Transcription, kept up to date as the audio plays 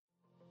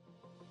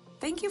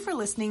Thank you for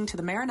listening to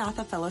the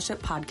Maranatha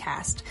Fellowship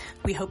podcast.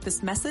 We hope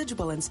this message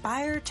will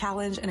inspire,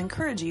 challenge, and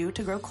encourage you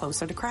to grow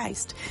closer to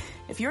Christ.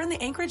 If you're in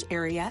the Anchorage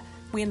area,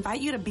 we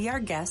invite you to be our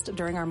guest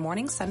during our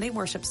morning Sunday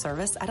worship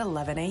service at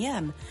 11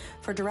 a.m.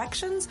 For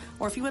directions,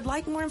 or if you would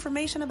like more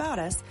information about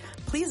us,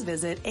 please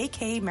visit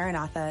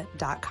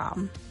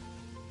akmaranatha.com.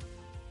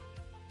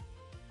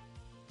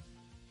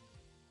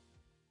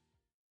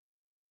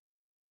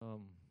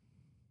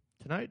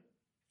 Tonight,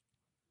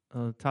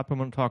 the topic I'm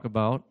going to talk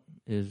about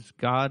is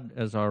God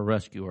as our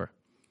rescuer.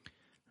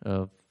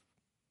 I'd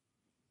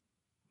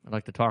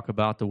like to talk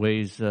about the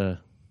ways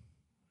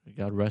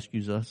God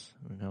rescues us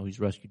and how He's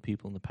rescued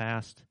people in the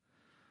past.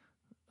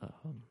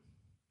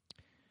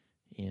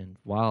 And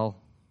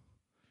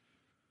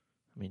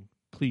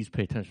please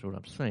pay attention to what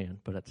I'm saying,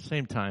 but at the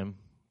same time,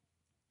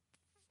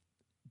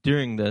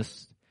 during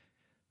this,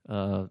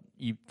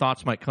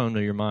 thoughts might come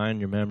to your mind,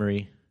 your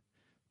memory.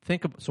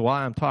 So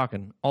while I'm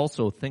talking,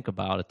 also think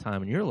about a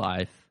time in your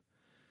life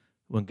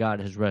when God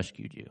has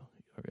rescued you,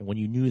 or when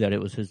you knew that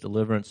it was His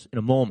deliverance in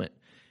a moment.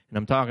 And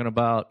I'm talking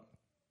about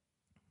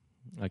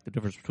like the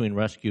difference between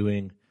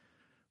rescuing.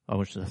 I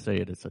wish I say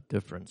it's a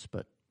difference,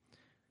 but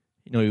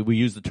we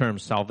use the term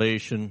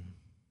salvation,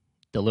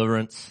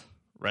 deliverance,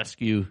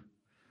 rescue.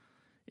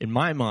 In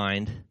my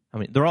mind,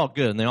 they're all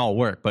good and they all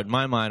work, but in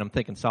my mind, I'm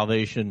thinking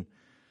salvation,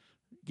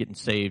 getting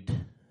saved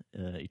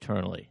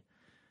eternally.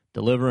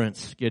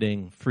 Deliverance,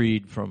 getting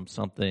freed from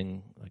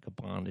something like a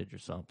bondage or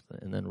something.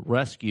 And then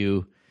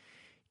rescue,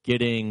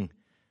 getting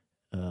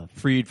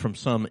freed from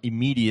some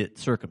immediate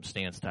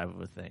circumstance type of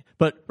a thing.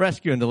 But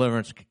rescue and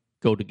deliverance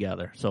go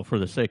together. So for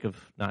the sake of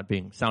not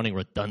sounding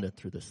redundant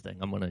through this thing,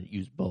 I'm going to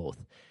use both.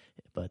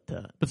 But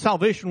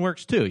salvation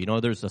works too.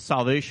 There's a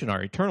salvation,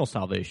 our eternal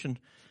salvation.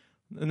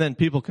 And then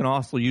people can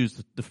also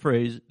use the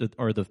phrase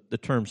or the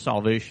term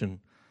salvation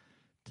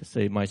to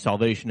say my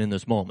salvation in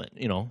this moment.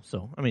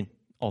 So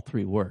all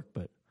three work,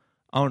 but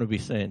I want to be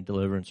saying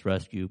deliverance,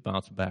 rescue,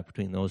 bouncing back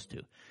between those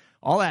two.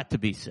 All that to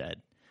be said,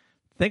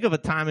 think of a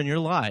time in your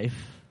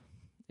life,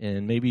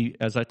 and maybe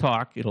as I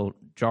talk, it'll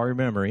jar your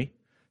memory.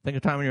 Think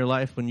of a time in your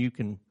life when you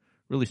can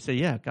really say,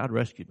 yeah, God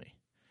rescued me.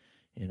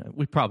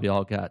 We probably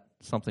all got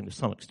something to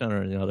some extent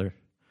or the other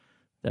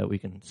that we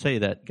can say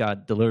that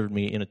God delivered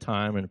me in a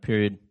time, in a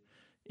period,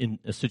 in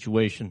a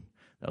situation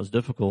that was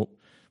difficult.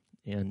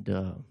 And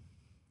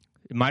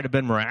it might have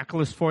been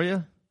miraculous for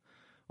you,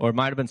 or it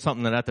might have been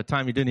something that at the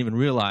time you didn't even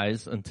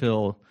realize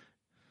until,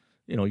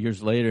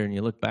 years later, and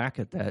you look back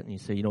at that and you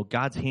say,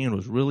 God's hand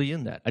was really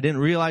in that. I didn't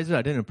realize it.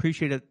 I didn't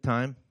appreciate it at the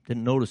time.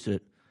 Didn't notice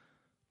it.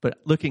 But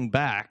looking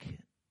back,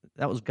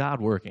 that was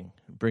God working,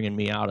 bringing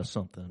me out of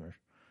something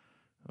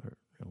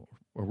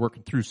or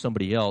working through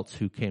somebody else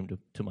who came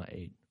to my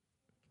aid.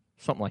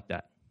 Something like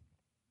that.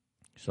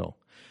 So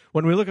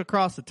when we look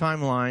across the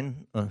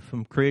timeline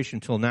from creation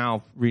till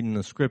now, reading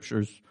the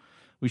scriptures,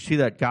 we see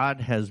that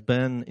God has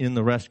been in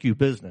the rescue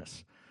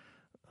business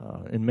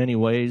in many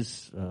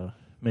ways,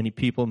 many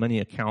people, many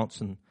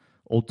accounts in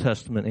Old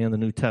Testament and the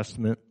New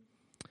Testament.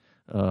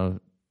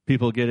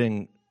 People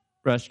getting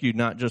rescued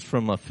not just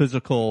from a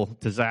physical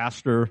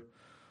disaster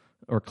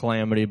or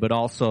calamity, but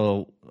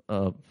also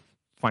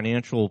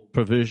financial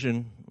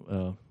provision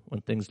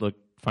when things look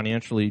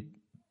financially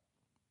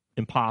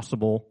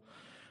impossible.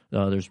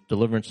 There's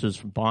deliverances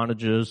from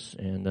bondages,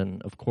 and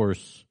then, of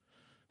course,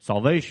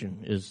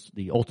 salvation is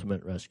the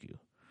ultimate rescue.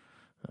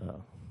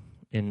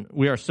 And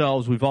we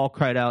ourselves, we've all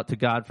cried out to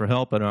God for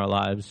help in our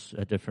lives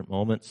at different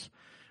moments.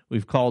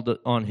 We've called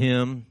on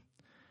Him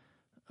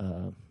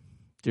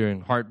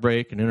during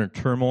heartbreak and inner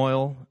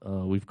turmoil.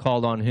 We've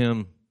called on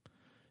Him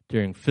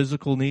during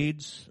physical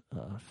needs,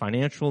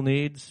 financial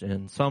needs,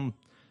 and some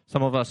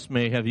of us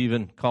may have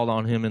even called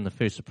on Him in the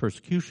face of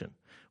persecution.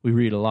 We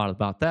read a lot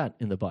about that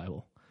in the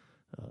Bible.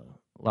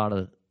 A lot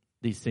of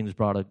these things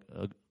brought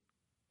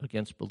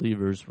against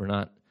believers were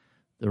not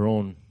their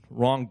own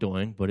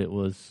wrongdoing, but it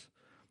was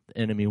the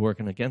enemy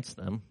working against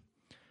them,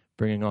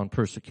 bringing on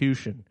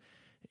persecution.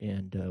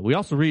 And we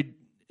also read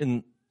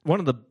in one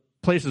of the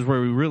places where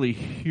we really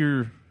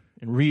hear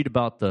and read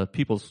about the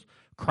people's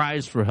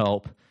cries for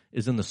help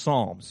is in the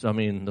Psalms.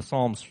 The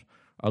Psalms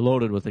are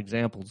loaded with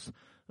examples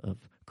of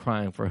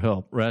crying for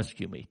help.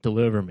 Rescue me,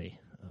 deliver me,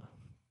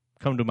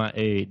 come to my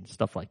aid,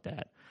 stuff like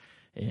that.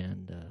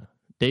 And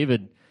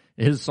David,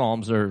 his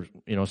Psalms are,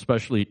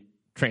 especially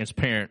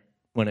transparent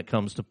when it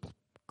comes to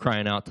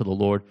crying out to the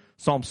Lord.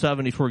 Psalm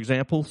 70, for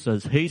example,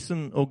 says,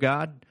 "Hasten, O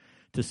God,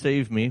 to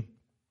save me.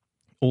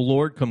 O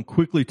Lord, come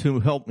quickly to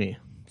help me."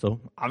 So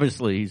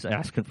obviously he's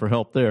asking for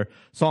help there.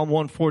 Psalm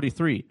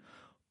 143,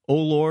 "O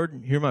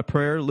Lord, hear my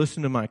prayer.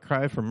 Listen to my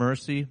cry for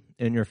mercy.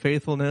 In your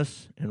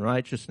faithfulness and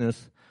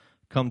righteousness,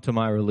 come to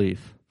my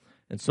relief."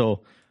 And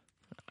so,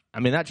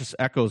 that just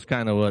echoes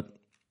kind of what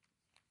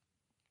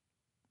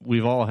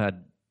we've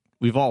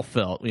all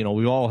felt.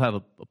 We all have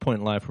a point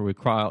in life where we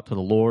cry out to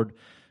the Lord,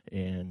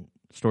 and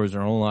stories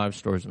in our own lives,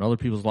 stories in other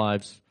people's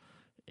lives.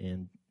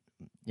 And,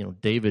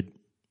 David,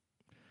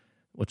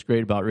 what's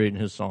great about reading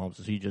his Psalms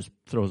is he just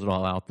throws it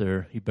all out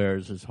there. He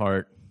bears his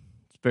heart.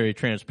 It's very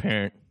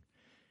transparent.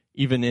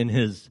 even in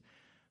his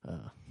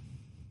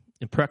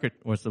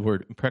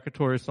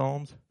imprecatory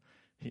psalms,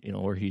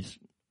 where he's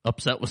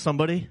upset with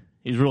somebody,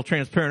 he's real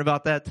transparent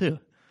about that too.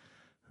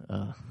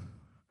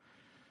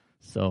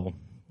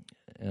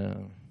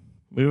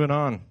 Moving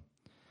on.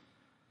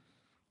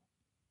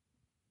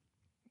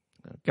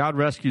 God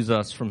rescues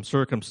us from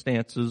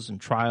circumstances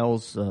and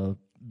trials,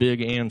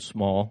 big and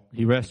small.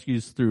 He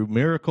rescues through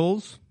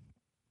miracles,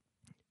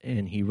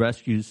 and he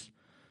rescues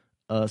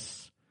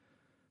us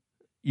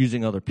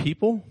using other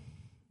people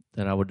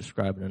that I would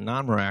describe in a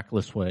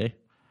non-miraculous way.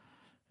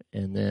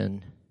 And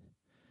then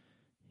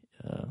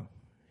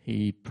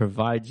he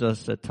provides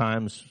us at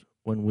times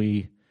when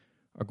we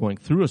are going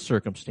through a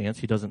circumstance.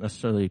 He doesn't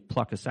necessarily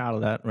pluck us out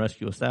of that and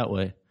rescue us that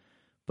way,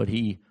 but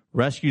he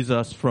rescues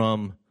us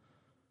from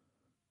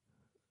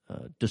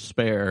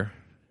despair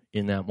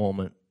in that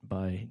moment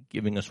by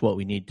giving us what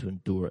we need to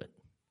endure it.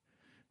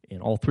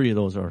 And all three of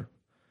those are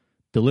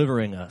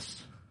delivering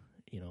us,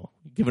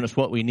 giving us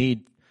what we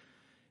need,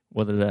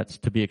 whether that's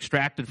to be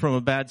extracted from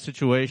a bad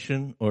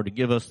situation or to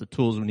give us the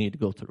tools we need to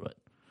go through it.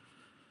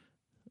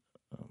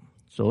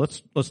 So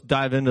let's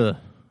dive into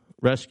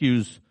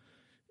rescues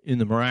in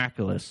the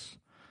miraculous.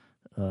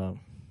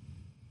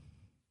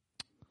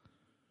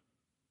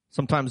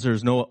 Sometimes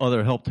there's no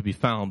other help to be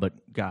found but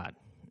God.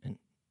 And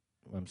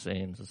what I'm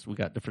saying is we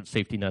got different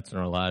safety nets in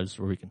our lives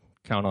where we can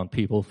count on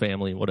people,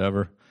 family,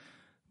 whatever.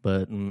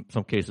 But in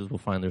some cases we'll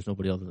find there's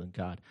nobody other than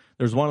God.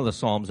 There's one of the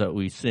Psalms that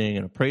we sing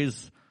in a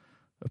praise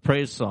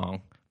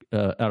song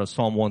out of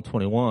Psalm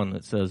 121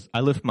 that says,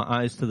 I lift my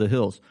eyes to the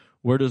hills.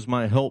 Where does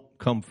my help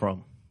come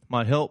from?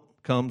 My help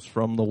comes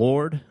from the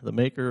Lord, the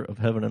maker of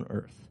heaven and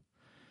earth.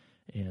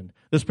 And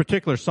this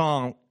particular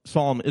psalm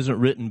isn't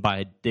written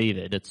by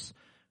David. It's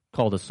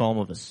called a Psalm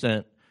of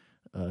Ascent.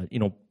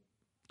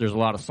 There's a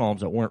lot of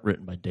psalms that weren't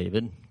written by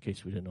David, in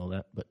case we didn't know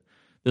that. But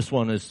this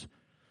one is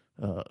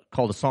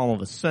called a Psalm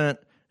of Ascent.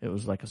 It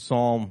was like a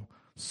psalm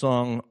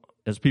sung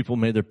as people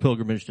made their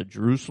pilgrimage to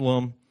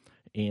Jerusalem.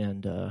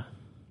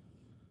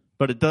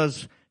 But it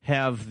does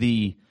have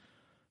the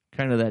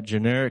kind of that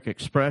generic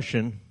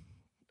expression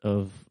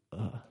of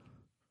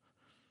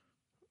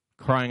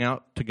crying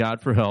out to God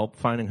for help,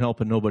 finding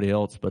help in nobody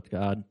else but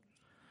God.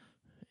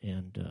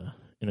 And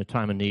in a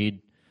time of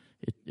need,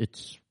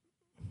 it's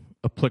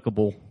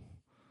applicable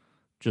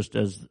just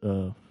as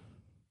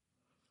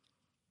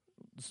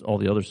all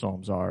the other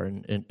psalms are,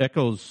 and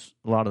echoes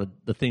a lot of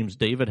the themes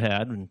David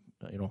had. And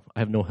I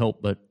have no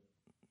help but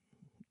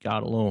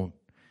God alone.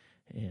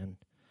 And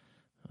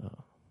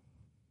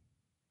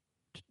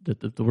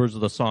the words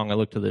of the song, I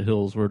look to the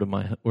hills, where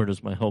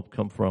does my help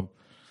come from?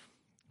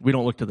 We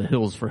don't look to the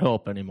hills for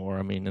help anymore.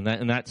 I mean, in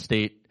that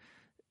state,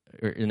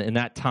 or in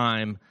that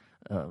time,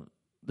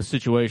 the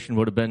situation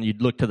would have been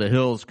you'd look to the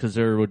hills because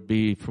there would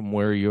be from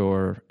where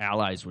your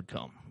allies would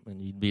come,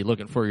 and you'd be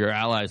looking for your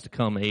allies to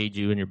come aid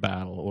you in your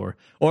battle,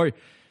 or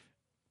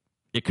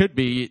it could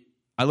be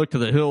I look to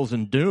the hills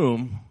in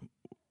doom.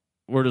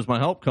 Where does my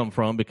help come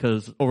from?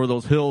 Because over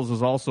those hills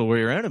is also where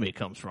your enemy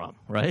comes from,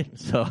 right?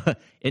 So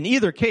in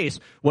either case,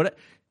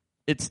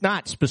 it's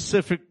not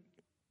specific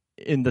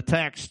in the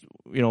text,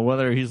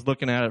 whether he's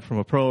looking at it from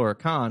a pro or a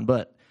con,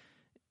 but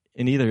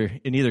in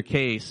either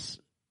case,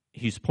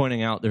 he's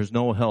pointing out there's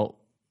no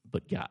help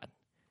but God.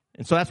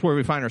 And so that's where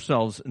we find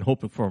ourselves in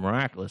hoping for a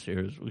miraculous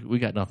here, is we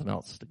got nothing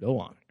else to go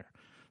on here.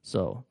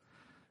 So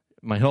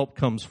my help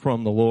comes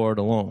from the Lord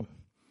alone.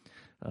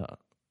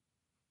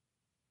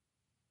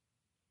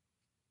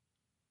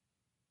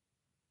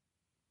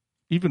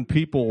 Even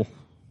people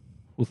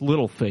with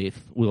little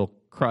faith will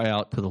cry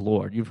out to the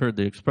Lord. You've heard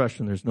the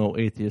expression, there's no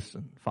atheists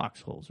in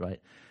foxholes, right?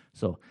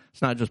 So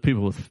it's not just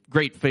people with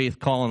great faith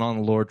calling on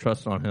the Lord,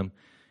 trusting on Him.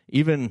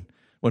 Even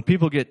when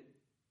people get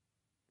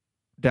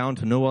down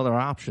to no other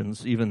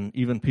options,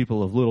 even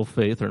people of little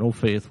faith or no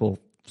faith will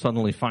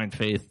suddenly find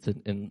faith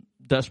and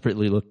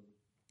desperately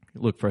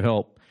look for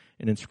help.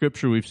 And in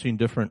Scripture, we've seen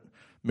different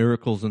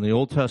miracles in the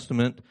Old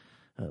Testament.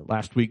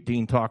 Last week,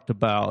 Dean talked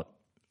about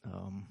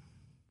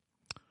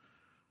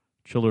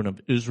children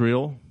of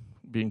Israel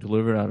being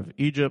delivered out of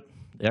Egypt,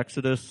 the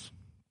Exodus.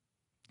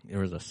 There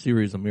was a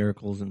series of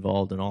miracles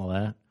involved in all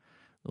that.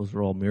 Those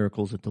were all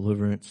miracles of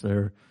deliverance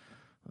there.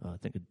 I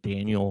think of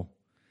Daniel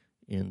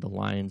in the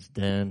lion's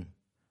den.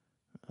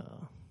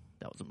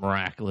 That was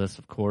miraculous,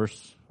 of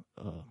course.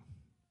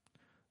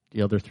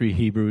 The other three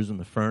Hebrews in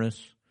the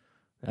furnace.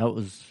 That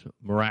was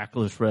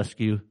miraculous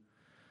rescue.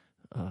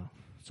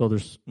 So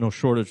there's no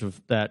shortage of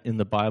that in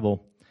the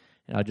Bible.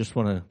 And I just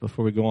want to,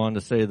 before we go on,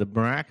 to say the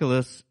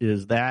miraculous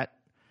is that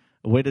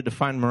a way to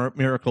define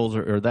miracles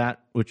or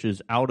that which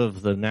is out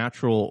of the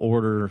natural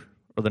order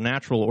or the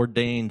natural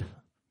ordained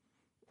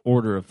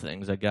order of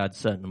things that God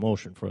set in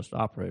motion for us to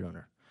operate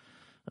under.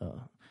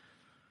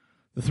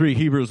 The three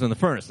Hebrews in the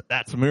furnace,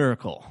 that's a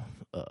miracle.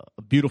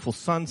 A beautiful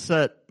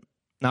sunset,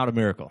 not a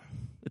miracle.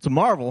 It's a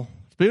marvel.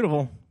 It's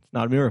beautiful. It's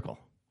not a miracle.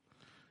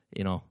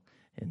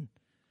 And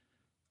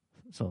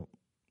so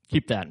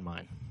keep that in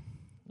mind.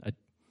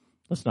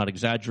 Let's not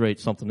exaggerate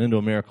something into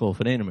a miracle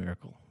if it ain't a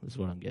miracle, is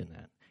what I'm getting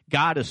at.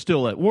 God is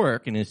still at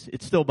work, and it's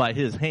still by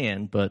his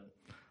hand, but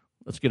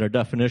let's get our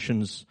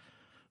definitions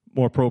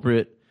more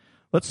appropriate.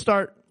 Let's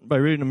start by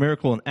reading a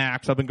miracle in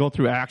Acts. I've been going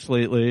through Acts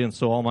lately, and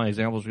so all my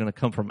examples are going to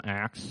come from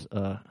Acts.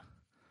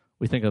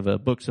 We think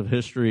of books of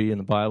history in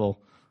the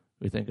Bible.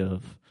 We think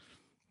of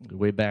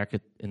way back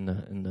in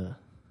the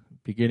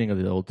beginning of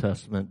the Old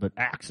Testament, but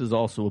Acts is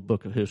also a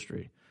book of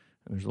history.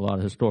 And there's a lot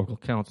of historical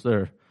accounts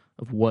there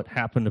of what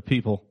happened to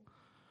people.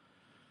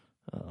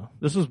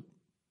 This is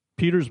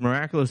Peter's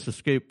miraculous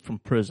escape from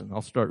prison.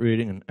 I'll start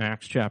reading in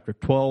Acts chapter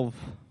 12,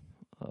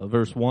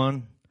 verse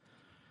 1,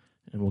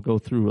 and we'll go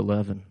through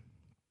 11.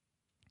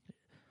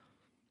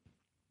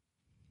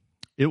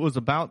 It was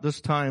about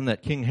this time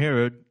that King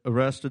Herod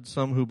arrested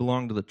some who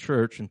belonged to the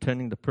church,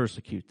 intending to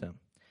persecute them.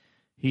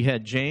 He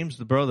had James,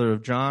 the brother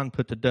of John,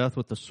 put to death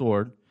with the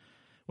sword.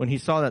 When he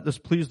saw that this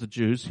pleased the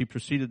Jews, he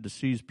proceeded to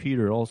seize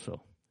Peter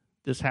also.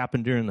 This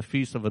happened during the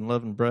Feast of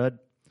Unleavened Bread.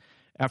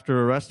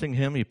 After arresting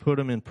him, he put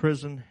him in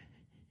prison,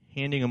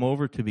 handing him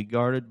over to be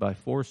guarded by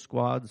 4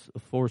 squads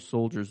of 4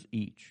 soldiers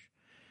each.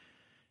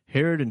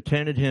 Herod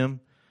intended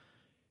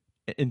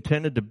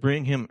to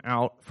bring him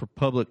out for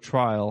public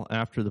trial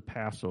after the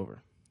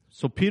Passover.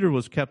 So Peter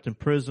was kept in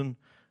prison,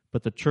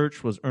 but the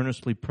church was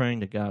earnestly praying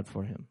to God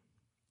for him.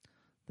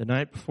 The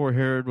night before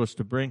Herod was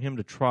to bring him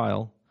to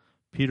trial,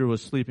 Peter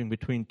was sleeping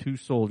between 2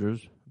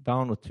 soldiers,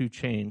 bound with 2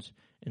 chains,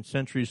 and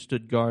sentries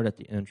stood guard at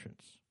the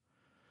entrance.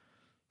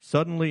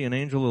 Suddenly an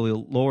angel of the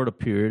Lord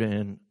appeared,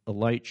 and a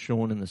light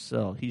shone in the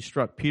cell. He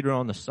struck Peter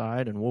on the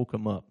side and woke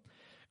him up.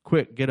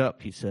 "Quick, get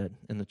up," he said,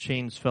 and the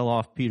chains fell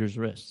off Peter's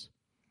wrists.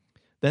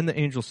 Then the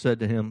angel said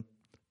to him,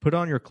 "Put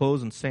on your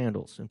clothes and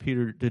sandals," and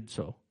Peter did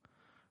so.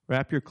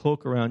 "Wrap your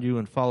cloak around you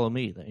and follow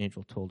me," the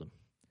angel told him.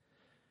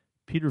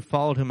 Peter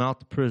followed him out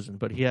to prison,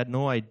 but he had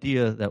no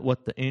idea that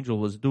what the angel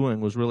was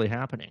doing was really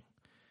happening.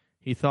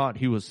 He thought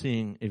he was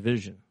seeing a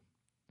vision.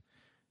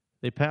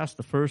 They passed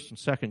the first and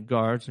second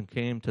guards and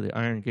came to the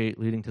iron gate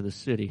leading to the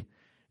city.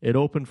 It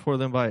opened for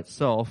them by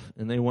itself,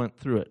 and they went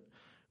through it.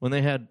 When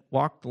they had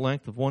walked the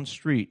length of one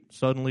street,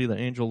 suddenly the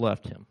angel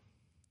left him.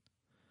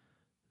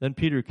 Then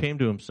Peter came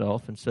to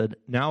himself and said,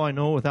 "Now I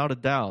know without a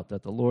doubt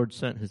that the Lord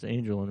sent his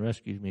angel and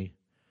rescued me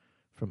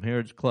from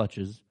Herod's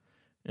clutches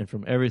and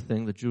from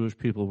everything the Jewish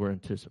people were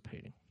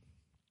anticipating."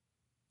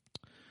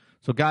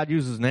 So God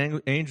uses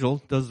an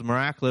angel, does the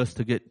miraculous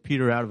to get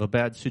Peter out of a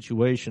bad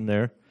situation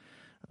there.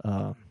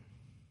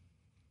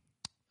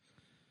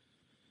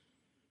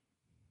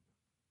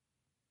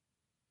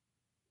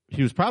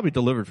 He was probably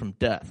delivered from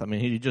death. I mean,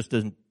 he just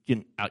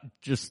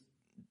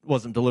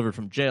wasn't delivered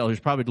from jail. He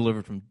was probably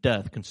delivered from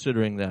death,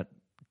 considering that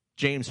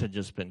James had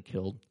just been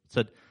killed.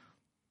 Said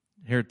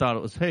Herod thought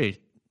it was, hey,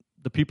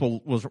 the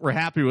people were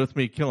happy with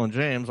me killing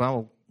James.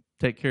 I'll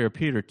take care of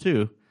Peter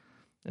too.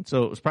 And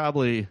so it was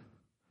probably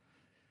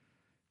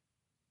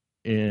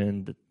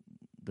in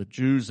the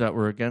Jews that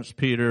were against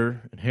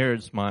Peter in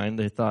Herod's mind,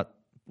 they thought,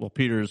 well,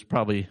 Peter is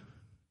probably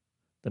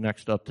the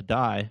next up to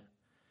die.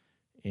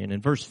 And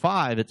in verse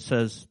 5, it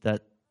says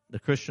that the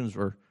Christians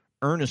were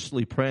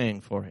earnestly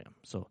praying for him.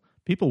 So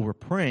people were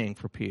praying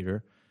for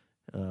Peter.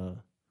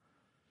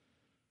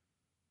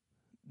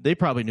 They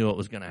probably knew what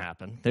was going to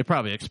happen. They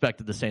probably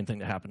expected the same thing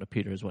to happen to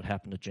Peter as what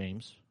happened to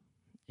James.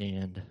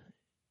 And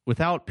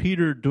without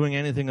Peter doing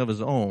anything of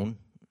his own,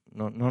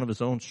 none of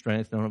his own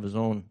strength, none of his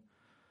own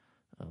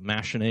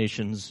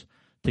machinations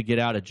to get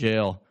out of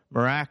jail,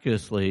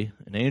 miraculously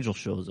an angel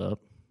shows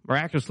up.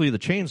 Miraculously the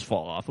chains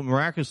fall off. And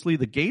miraculously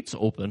the gates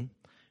open,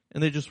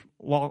 and they just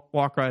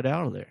walk right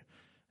out of there.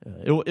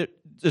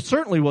 It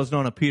certainly was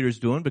none of Peter's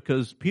doing,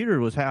 because Peter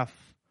was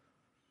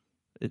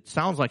it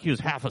sounds like he was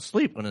half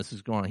asleep when this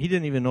is going on. He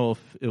didn't even know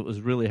if it was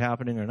really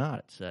happening or not,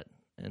 it said.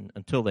 And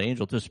until the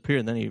angel disappeared,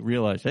 and then he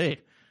realized, hey,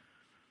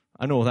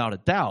 I know without a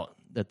doubt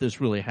that this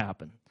really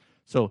happened.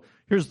 So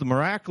here's the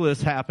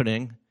miraculous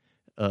happening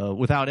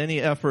without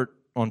any effort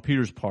on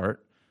Peter's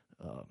part.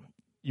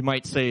 You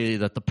might say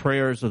that the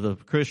prayers of the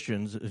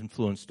Christians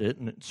influenced it,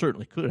 and it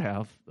certainly could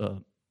have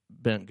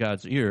bent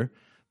God's ear.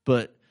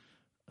 But,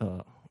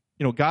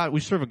 God, we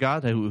serve a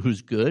God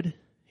who's good.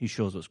 He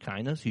shows us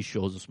kindness. He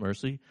shows us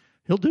mercy.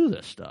 He'll do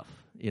this stuff,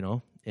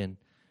 and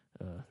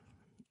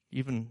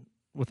even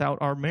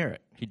without our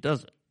merit, he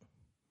does it.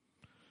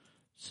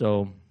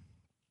 So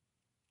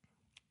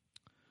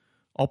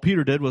all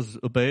Peter did was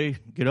obey,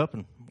 get up,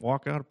 and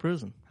walk out of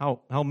prison.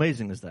 How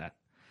amazing is that?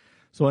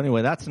 So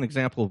anyway, that's an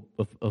example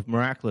of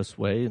miraculous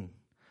way. And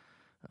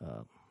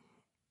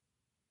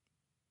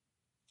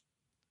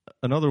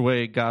another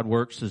way God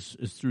works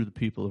is through the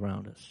people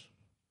around us.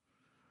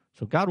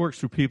 So God works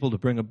through people to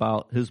bring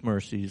about his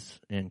mercies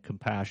and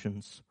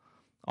compassions,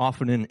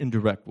 often in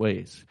indirect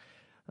ways.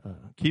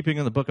 Keeping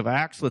in the book of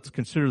Acts, let's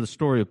consider the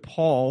story of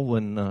Paul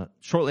when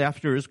shortly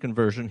after his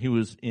conversion, he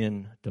was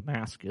in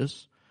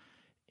Damascus.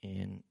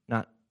 And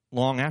not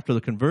long after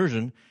the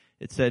conversion,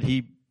 it said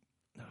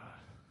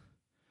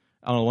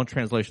one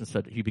translation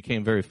said he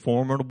became very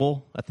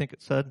formidable, I think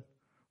it said.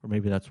 Or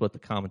maybe that's what the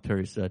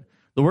commentary said.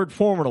 The word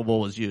formidable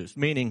was used,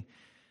 meaning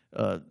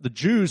the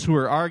Jews who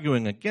were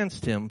arguing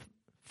against him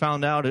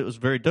found out it was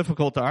very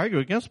difficult to argue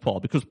against Paul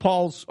because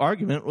Paul's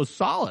argument was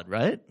solid,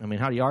 right? I mean,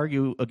 how do you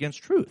argue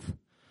against truth?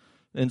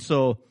 And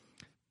so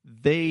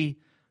they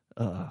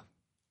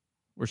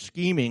were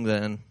scheming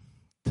then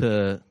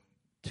to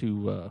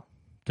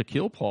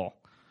kill Paul.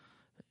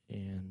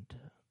 And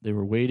they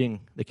were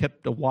waiting. They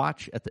kept a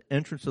watch at the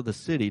entrance of the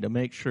city to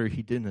make sure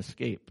he didn't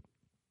escape.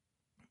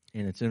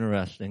 And it's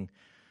interesting.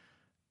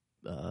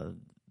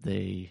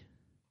 It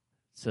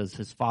says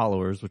his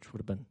followers, which would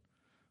have been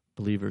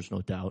believers,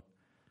 no doubt,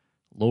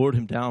 lowered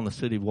him down the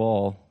city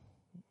wall.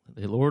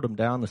 They lowered him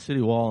down the city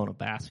wall in a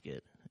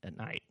basket at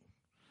night.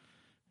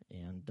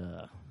 And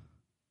I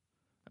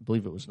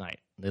believe it was night.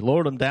 They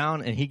lowered him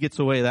down, and he gets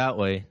away that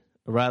way.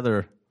 A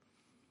rather,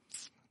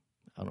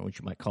 I don't know what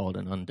you might call it,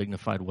 an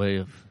undignified way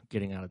of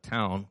getting out of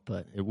town,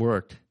 but it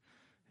worked.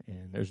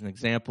 And there's an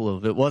example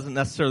of it wasn't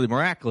necessarily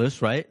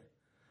miraculous, right?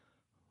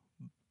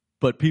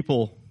 But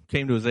people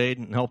came to his aid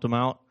and helped him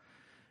out.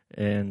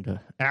 And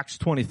Acts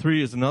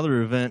 23 is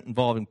another event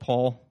involving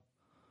Paul.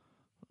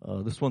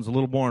 This one's a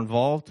little more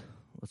involved.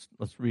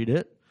 Let's read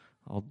it.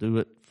 I'll do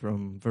it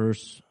from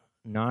verse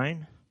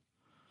 9.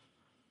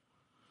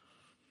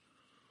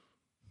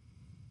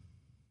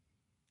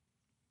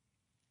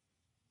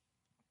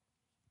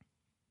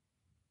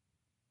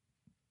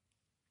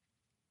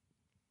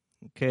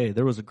 Okay,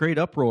 there was a great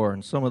uproar,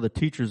 and some of the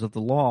teachers of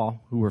the law,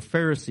 who were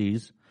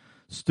Pharisees,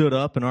 stood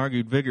up and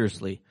argued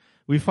vigorously.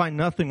 "We find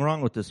nothing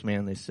wrong with this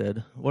man," they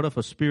said. "What if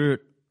a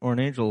spirit or an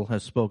angel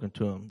has spoken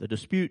to him?" The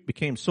dispute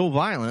became so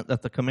violent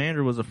that the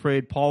commander was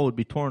afraid Paul would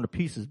be torn to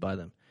pieces by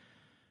them.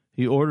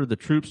 He ordered the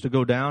troops to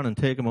go down and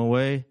take him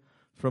away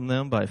from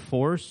them by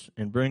force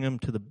and bring him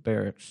to the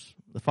barracks.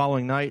 The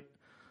following night,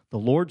 the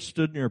Lord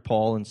stood near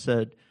Paul and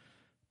said,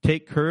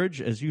 "Take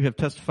courage, as you have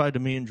testified to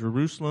me in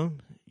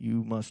Jerusalem,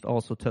 you must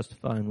also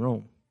testify in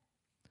Rome."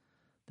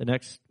 The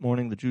next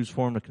morning, the Jews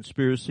formed a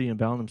conspiracy and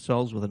bound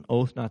themselves with an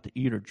oath not to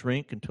eat or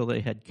drink until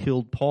they had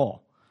killed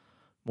Paul.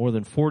 More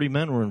than 40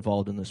 men were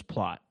involved in this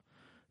plot.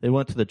 They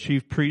went to the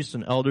chief priests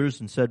and elders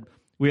and said,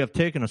 "We have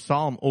taken a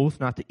solemn oath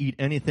not to eat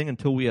anything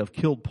until we have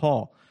killed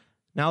Paul.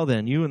 Now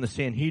then, you and the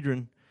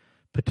Sanhedrin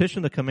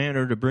petition the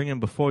commander to bring him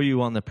before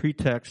you on the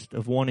pretext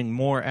of wanting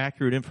more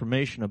accurate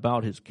information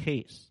about his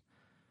case.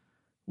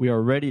 We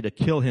are ready to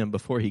kill him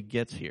before he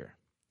gets here."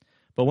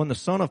 But when the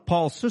son of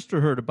Paul's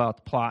sister heard about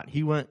the plot,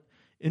 he went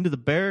into the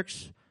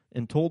barracks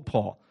and told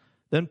Paul.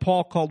 Then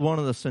Paul called one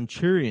of the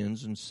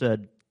centurions and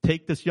said,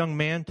 "Take this young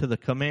man to the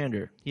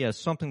commander. He has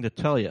something to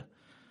tell you."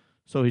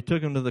 So he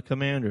took him to the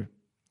commander.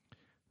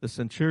 The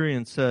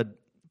centurion said,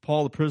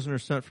 "Paul, the prisoner,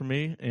 sent for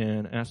me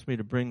and asked me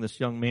to bring this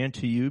young man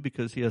to you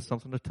because he has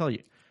something to tell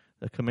you."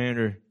 The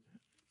commander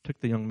took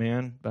the young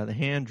man by the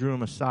hand, drew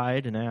him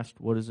aside, and asked,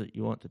 "What is it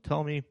you want to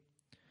tell me?"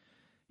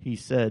 He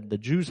said, "The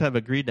Jews have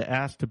agreed to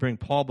ask to bring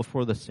Paul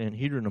before the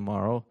Sanhedrin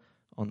tomorrow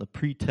on the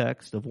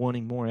pretext of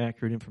wanting more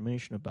accurate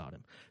information about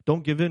him.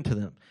 Don't give in to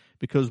them,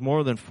 because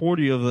more than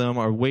 40 of them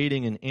are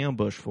waiting in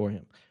ambush for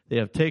him. They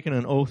have taken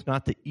an oath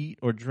not to eat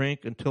or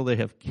drink until they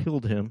have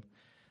killed him.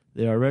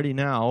 They are ready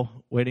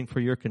now, waiting for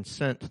your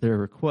consent to their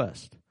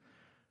request."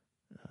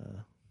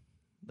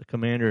 The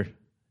commander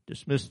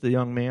dismissed the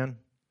young man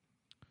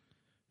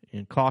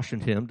and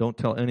cautioned him, "Don't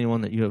tell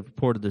anyone that you have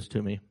reported this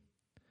to me."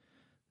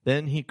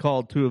 Then he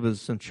called 2 of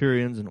his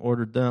centurions and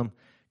ordered them,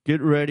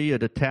 "Get ready a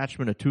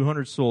detachment of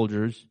 200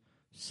 soldiers,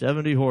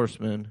 70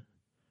 horsemen,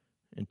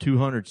 and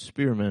 200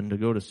 spearmen to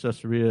go to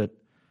Caesarea at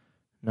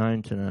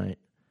 9 tonight.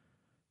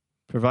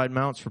 Provide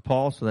mounts for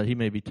Paul so that he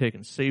may be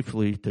taken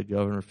safely to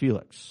Governor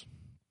Felix."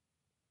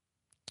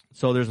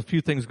 So there's a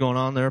few things going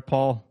on there.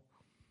 Paul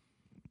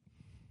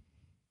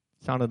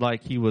sounded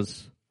like he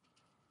was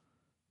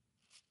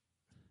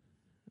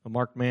a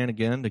marked man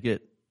again to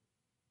get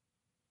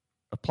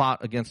a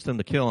plot against him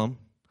to kill him.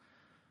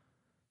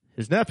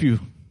 His nephew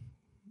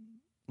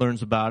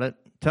learns about it,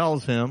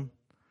 tells him.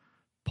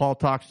 Paul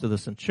talks to the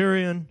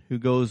centurion, who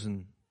goes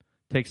and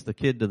takes the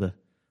kid to the,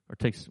 or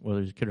takes,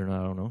 whether he's a kid or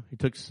not, I don't know. He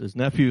takes his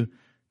nephew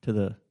to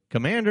the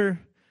commander.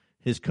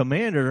 His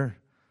commander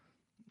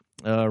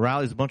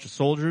rallies a bunch of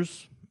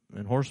soldiers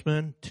and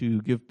horsemen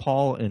to give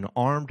Paul an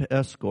armed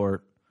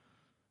escort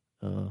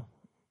to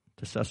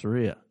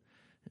Caesarea.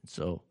 And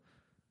so,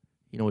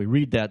 we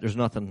read that. There's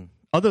nothing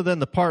other than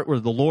the part where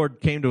the Lord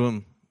came to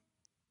him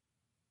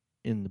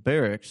in the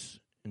barracks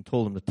and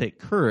told him to take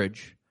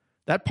courage.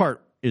 That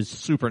part is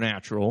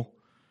supernatural.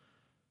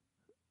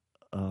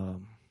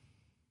 Because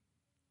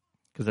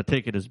I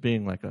take it as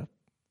being like I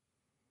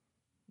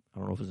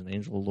don't know if it was an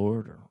angel of the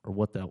Lord or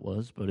what that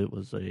was, but it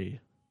was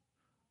a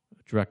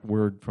direct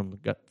word from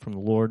the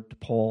Lord to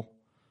Paul.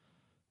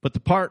 But the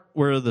part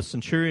where the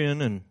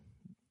centurion and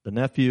the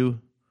nephew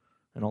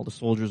and all the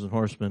soldiers and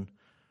horsemen,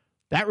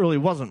 that really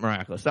wasn't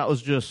miraculous. That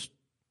was just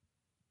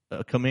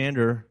a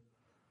commander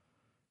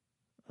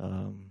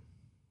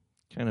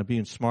kind of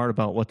being smart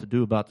about what to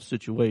do about the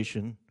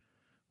situation,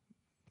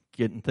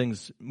 getting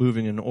things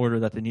moving in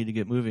order that they need to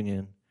get moving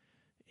in.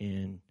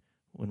 And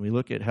when we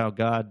look at how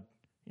God,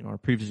 our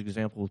previous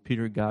example with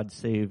Peter, God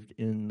saved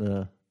in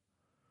the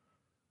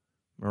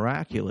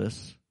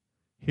miraculous,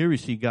 Here we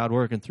see God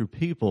working through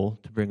people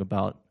to bring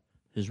about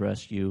his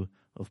rescue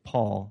of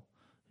Paul.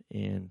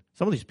 And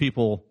some of these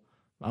people,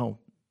 I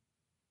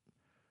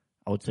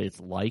would say it's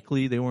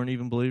likely they weren't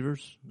even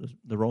believers.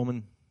 The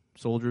Roman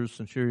soldiers,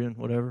 centurion,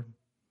 whatever.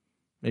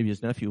 Maybe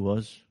his nephew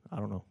was. I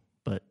don't know.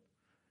 But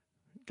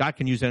God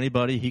can use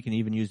anybody. He can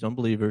even use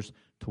unbelievers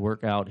to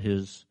work out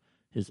his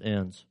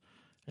ends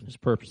and his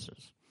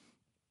purposes.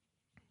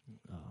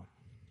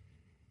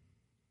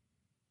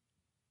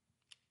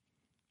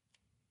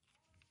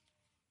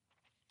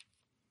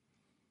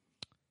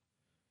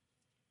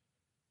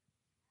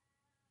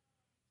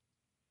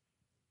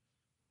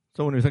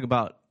 So when we think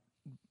about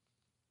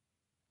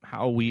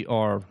how we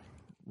are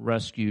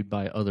rescued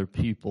by other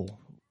people,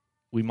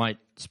 we might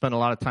spend a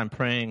lot of time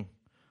praying,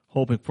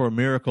 hoping for a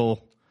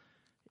miracle.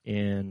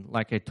 And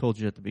like I told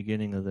you at the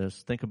beginning of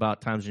this, think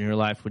about times in your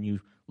life when you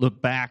look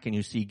back and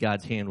you see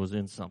God's hand was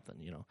in something.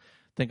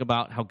 Think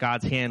about how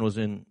God's hand was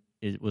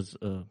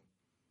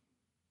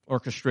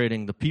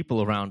orchestrating the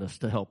people around us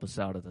to help us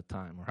out at the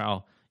time, or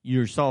how you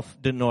yourself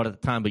didn't know it at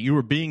the time, but you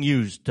were being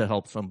used to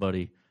help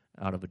somebody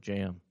out of a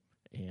jam.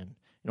 And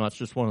it's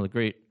just one of the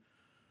great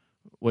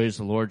ways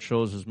the Lord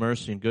shows his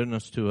mercy and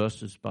goodness to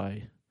us is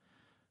by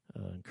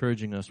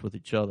encouraging us with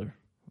each other.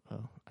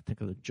 I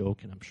think of the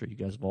joke, and I'm sure you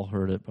guys have all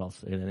heard it, but I'll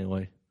say it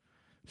anyway.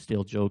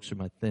 Stale jokes are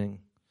my thing.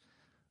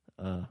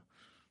 A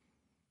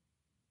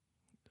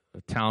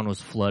town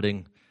was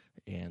flooding,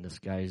 and this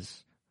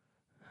guy's,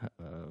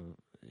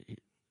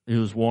 he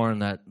was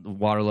warned that the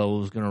water level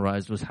was going to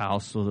rise to his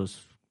house, so his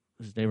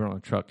neighbor on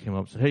the truck came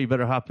up and said, "Hey, you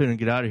better hop in and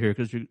get out of here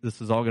because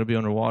this is all going to be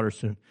underwater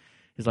soon."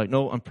 He's like,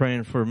 "No, I'm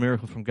praying for a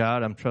miracle from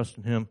God. I'm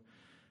trusting him."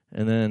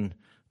 And then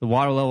the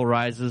water level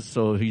rises,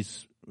 so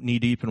he's knee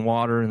deep in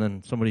water, and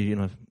then somebody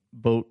in a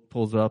boat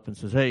pulls up and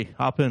says, "Hey,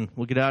 hop in.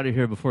 We'll get out of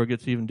here before it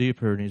gets even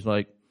deeper." And he's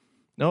like,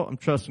 "No, I'm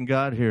trusting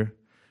God here."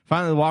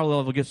 Finally, the water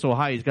level gets so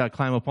high, he's got to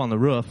climb up on the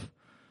roof.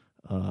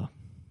 A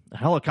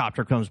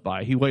helicopter comes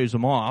by. He waves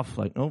him off,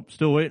 like, "Nope,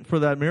 still waiting for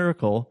that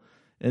miracle."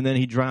 And then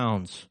he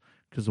drowns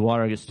because the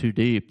water gets too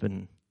deep.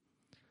 And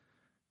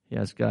he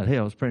asks God, "Hey,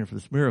 I was praying for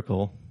this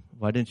miracle.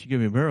 Why didn't you give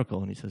me a miracle?"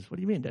 And he says, "What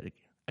do you mean, Daddy?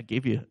 I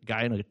gave you a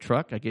guy in a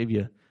truck. I gave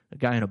you a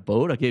guy in a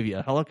boat. I gave you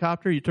a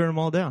helicopter. You turned them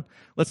all down."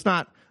 Let's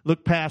not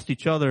look past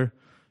each other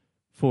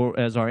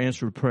as our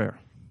answered prayer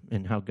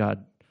and how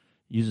God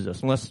uses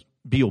us. And let's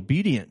be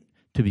obedient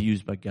to be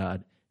used by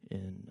God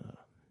in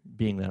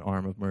being that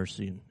arm of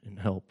mercy and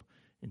help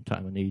in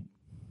time of need.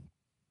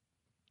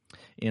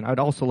 And I'd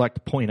also like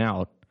to point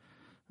out,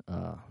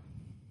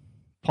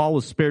 Paul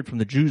was spared from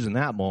the Jews in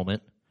that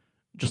moment,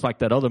 just like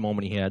that other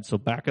moment he had. So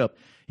back up.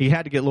 He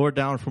had to get lowered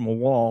down from a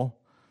wall.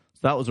 So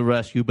that was a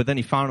rescue. But then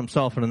he found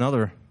himself in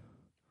another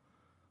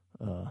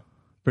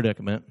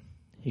predicament.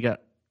 The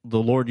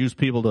Lord used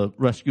people to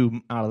rescue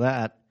him out of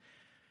that.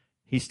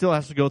 He still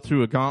has to go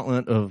through a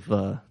gauntlet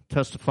of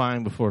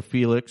testifying before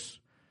Felix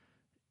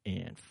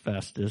and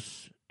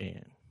Festus.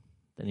 And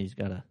then he's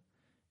got to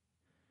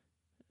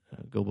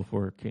go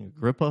before King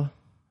Agrippa.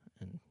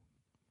 And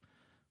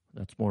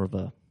that's more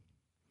of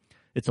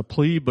it's a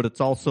plea, but it's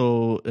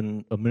also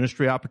a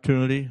ministry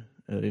opportunity,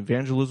 an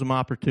evangelism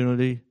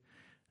opportunity.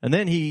 And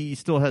then he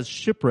still has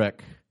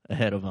shipwreck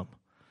ahead of him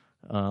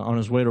on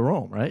his way to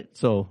Rome, right?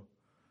 So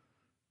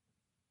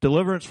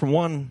deliverance from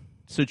one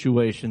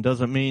situation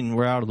doesn't mean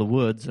we're out of the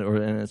woods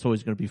and it's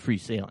always going to be free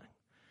sailing.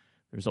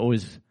 There's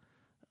always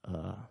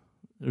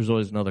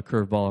another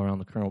curveball around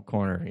the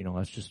corner.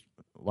 That's just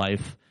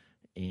life.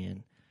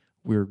 And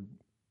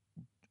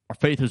our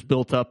faith is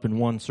built up in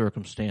one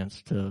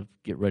circumstance to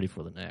get ready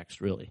for the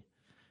next, really.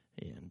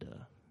 And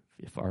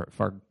if our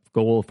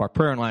goal, if our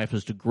prayer in life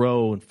is to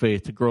grow in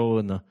faith, to grow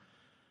in the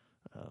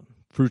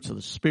fruits of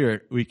the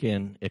Spirit, we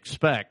can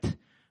expect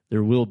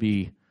there will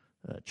be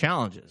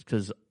challenges.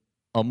 Because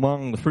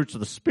among the fruits of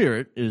the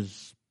Spirit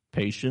is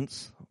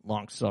patience,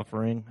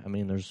 long-suffering. I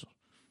mean, I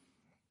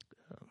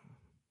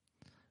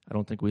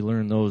don't think we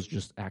learn those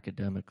just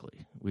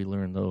academically. We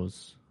learn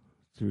those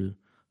through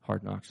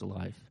hard knocks of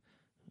life.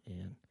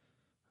 And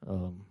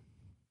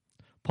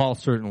Paul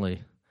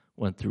certainly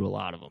went through a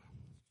lot of them.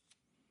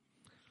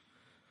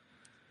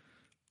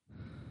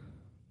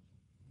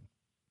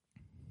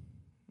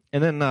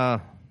 And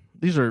then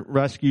these are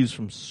rescues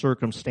from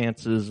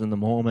circumstances in the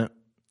moment.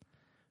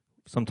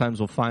 Sometimes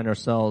we'll find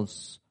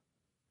ourselves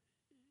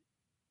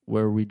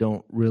where we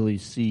don't really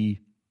see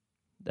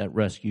that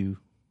rescue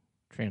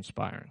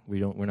transpiring.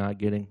 We're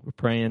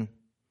praying,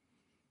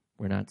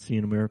 we're not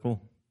seeing a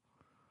miracle.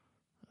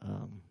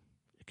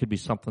 It could be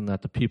something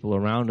that the people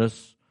around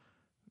us,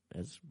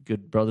 as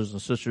good brothers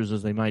and sisters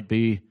as they might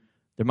be,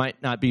 there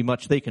might not be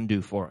much they can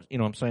do for us. You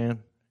know what I'm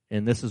saying?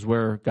 And this is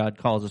where God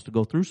calls us to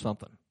go through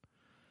something.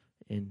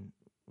 And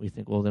we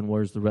think, well, then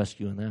where's the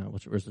rescue in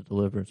that? Where's the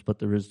deliverance? But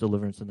there is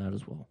deliverance in that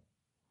as well.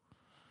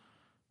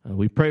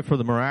 We pray for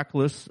the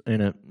miraculous,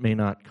 and it may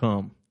not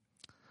come.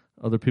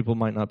 Other people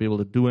might not be able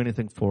to do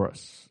anything for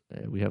us.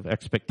 We have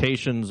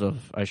expectations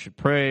of, I should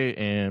pray,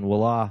 and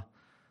voila,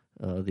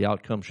 the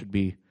outcome should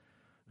be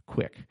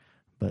quick.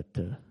 But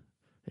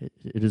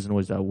It isn't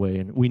always that way.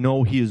 And we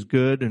know He is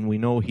good, and we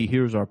know He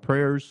hears our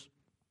prayers,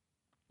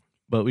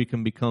 but we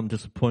can become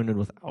disappointed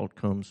with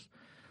outcomes.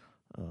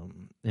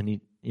 And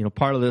He,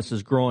 part of this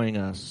is growing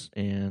us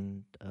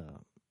and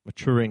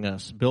maturing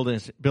us,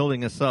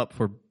 building us up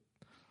for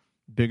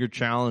bigger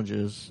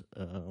challenges.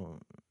 And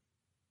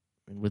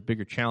with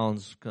bigger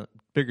challenges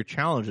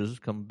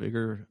come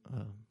bigger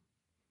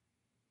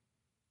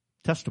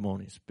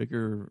testimonies,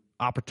 bigger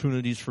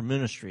opportunities for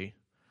ministry.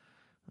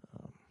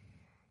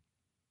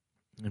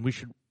 And we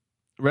should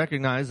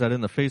recognize that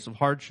in the face of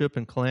hardship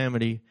and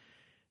calamity,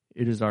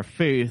 it is our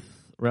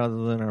faith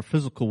rather than our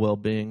physical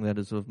well-being that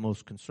is of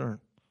most concern.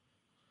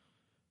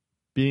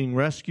 Being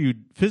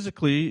rescued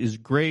physically is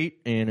great,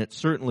 and it's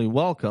certainly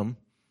welcome,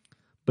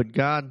 but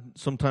God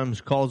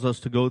sometimes calls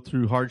us to go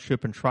through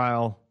hardship and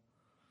trial,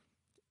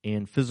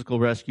 and physical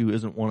rescue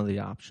isn't one of the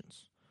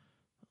options.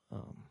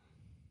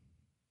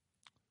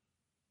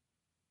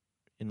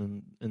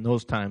 In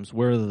those times,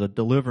 where the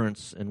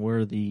deliverance and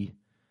where the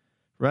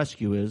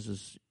rescue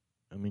is,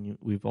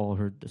 we've all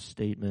heard the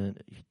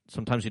statement,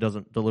 sometimes He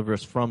doesn't deliver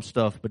us from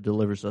stuff, but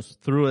delivers us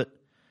through it.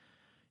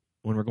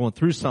 When we're going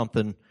through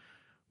something,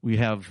 we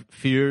have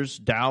fears,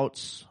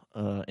 doubts,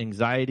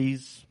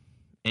 anxieties,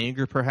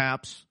 anger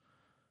perhaps,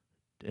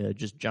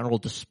 just general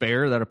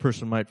despair that a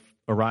person might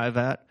arrive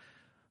at.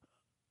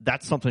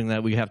 That's something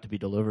that we have to be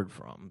delivered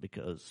from,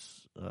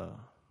 because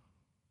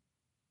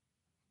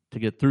to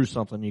get through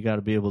something, you got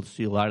to be able to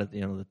see a light at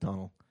the end of the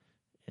tunnel.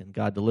 And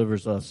God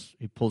delivers us.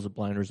 He pulls the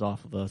blinders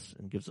off of us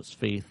and gives us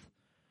faith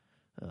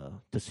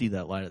to see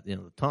that light at the end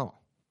of the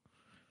tunnel.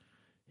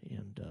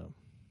 And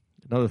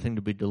another thing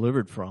to be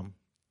delivered from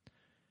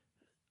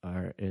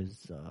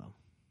is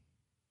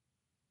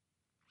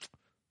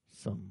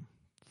some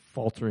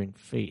faltering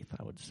faith,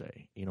 I would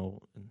say.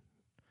 And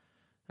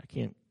I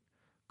can't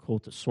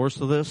quote the source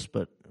of this,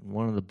 but in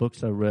one of the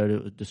books I read,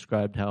 it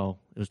described how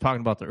it was talking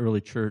about the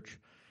early church,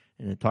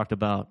 and it talked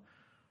about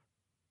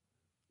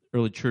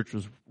early church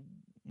was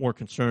more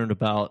concerned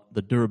about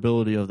the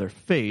durability of their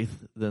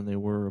faith than they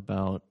were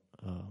about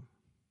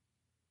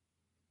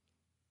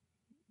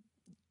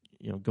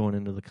going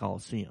into the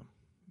Colosseum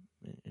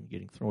and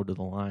getting thrown to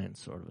the lions,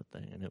 sort of a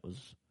thing. And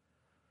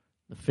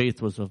the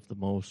faith was of the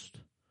most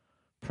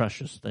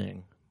precious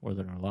thing more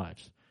than our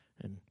lives.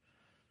 And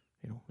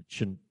it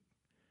shouldn't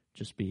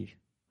just be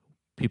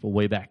people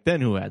way back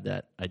then who had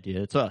that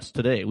idea. It's us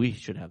today. We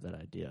should have that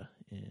idea.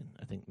 And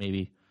I think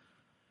maybe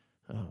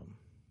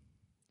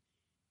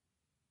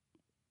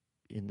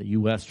in the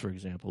U.S., for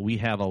example, we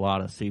have a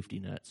lot of safety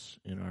nets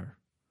in our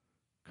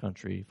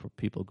country for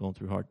people going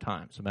through hard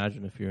times.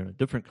 Imagine if you're in a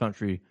different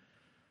country,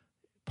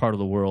 part of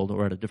the world,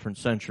 or at a different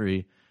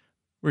century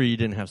where you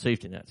didn't have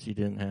safety nets. You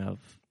didn't have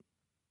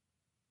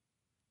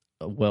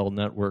a well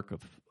network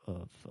of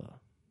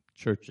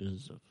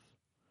churches, of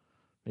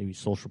maybe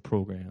social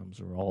programs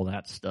or all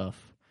that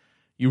stuff.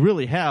 You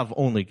really have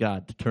only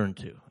God to turn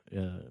to.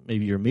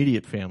 Maybe your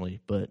immediate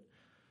family, but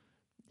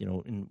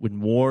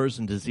in wars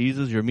and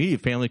diseases, your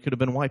immediate family could have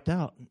been wiped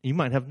out. You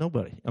might have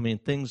nobody. What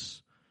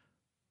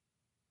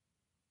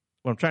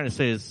I'm trying to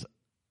say is,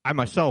 I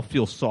myself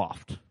feel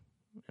soft,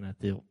 and I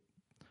feel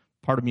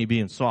part of me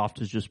being soft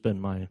has just been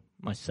my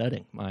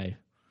setting,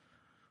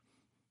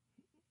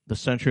 the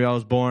century I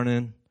was born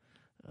in,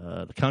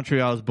 the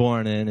country I was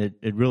born in.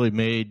 It really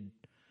made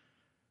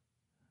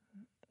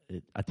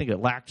it. I think it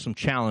lacked some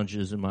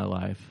challenges in my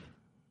life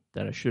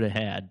that I should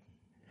have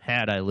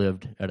had I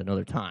lived at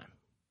another time.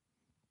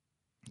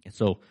 And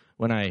so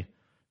when I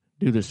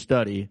do this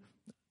study,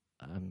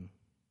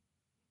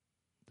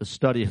 the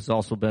study has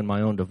also been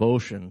my own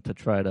devotion to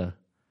try to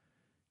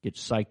get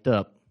psyched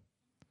up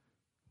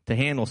to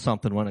handle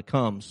something when it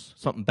comes,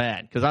 something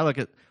bad. Because I look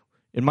at,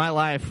 in my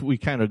life, we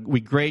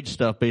grade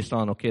stuff based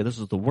on, okay, this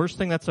is the worst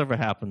thing that's ever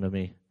happened to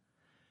me.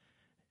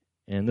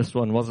 And this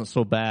one wasn't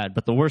so bad.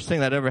 But the worst thing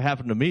that ever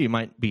happened to me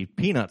might be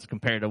peanuts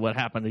compared to what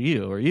happened to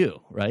you or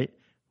you, right?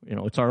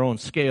 It's our own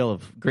scale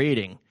of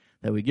grading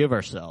that we give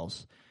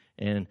ourselves.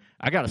 And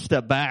I got to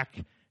step back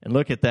and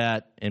look at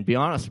that and be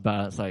honest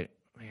about it. It's like,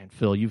 man,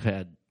 Phil, you've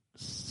had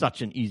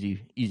such an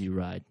easy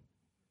ride.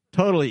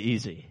 Totally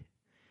easy.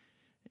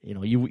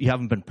 You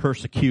haven't been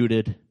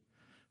persecuted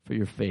for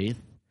your faith.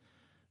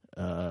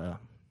 You've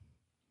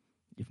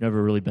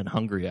never really been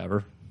hungry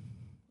ever.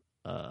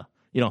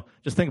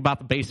 Just think about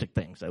the basic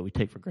things that we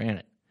take for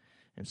granted.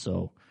 And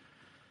so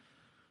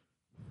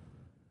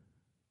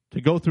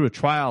to go through a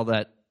trial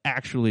that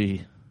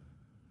actually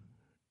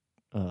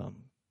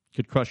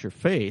could crush your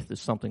faith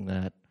is something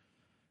that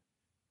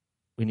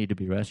we need to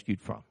be rescued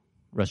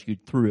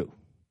through.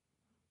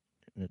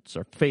 And it's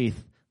our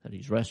faith that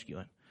He's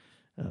rescuing.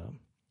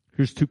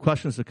 Here's 2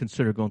 questions to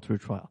consider going through a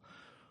trial.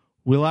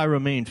 Will I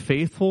remain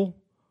faithful,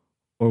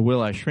 or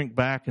will I shrink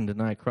back and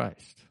deny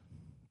Christ?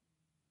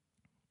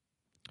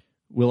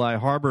 Will I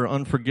harbor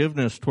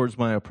unforgiveness towards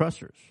my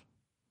oppressors?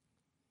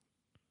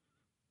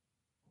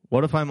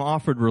 What if I'm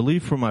offered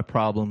relief from my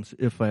problems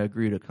if I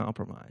agree to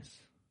compromise?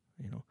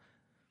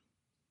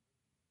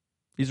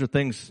 These are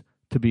things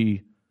to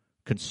be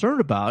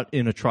concerned about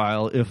in a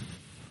trial if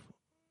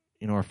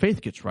our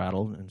faith gets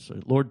rattled and say,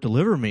 Lord,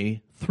 deliver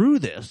me through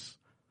this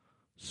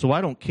so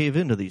I don't cave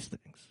into these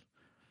things.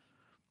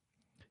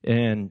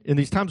 And in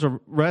these times,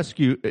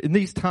 rescue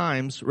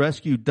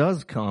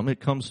does come. It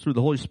comes through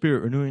the Holy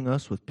Spirit renewing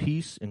us with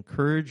peace and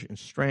courage and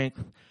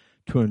strength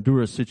to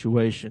endure a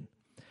situation.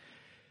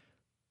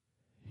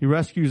 He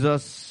rescues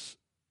us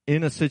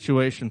in a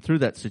situation, through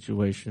that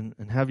situation.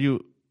 And have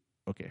you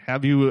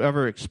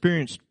ever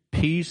experienced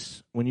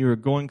peace when you were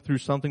going through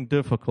something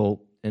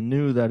difficult and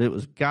knew that it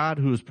was God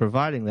who was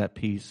providing that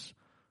peace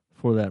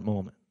for that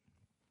moment?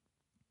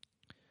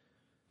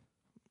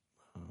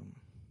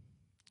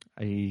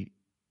 I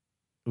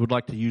would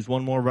like to use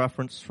one more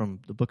reference from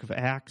the book of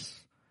Acts.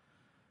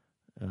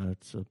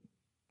 It's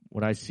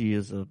what I see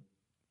as a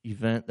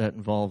event that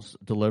involves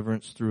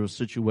deliverance through a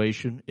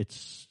situation.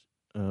 It's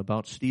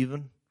about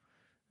Stephen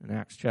in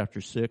Acts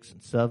chapter 6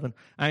 and 7.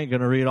 I ain't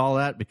going to read all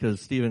that because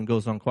Stephen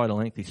goes on quite a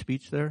lengthy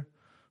speech there.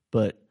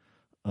 But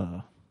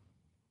I'll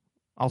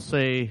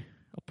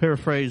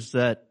paraphrase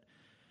that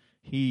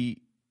it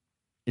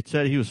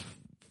said he was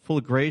full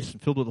of grace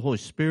and filled with the Holy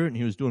Spirit, and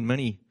he was doing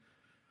many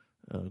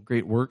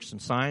great works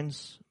and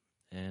signs,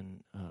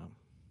 and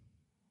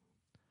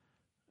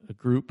a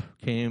group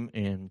came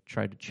and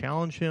tried to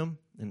challenge him,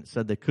 and it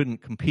said they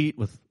couldn't compete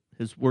with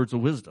his words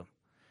of wisdom.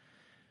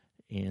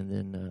 And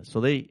then,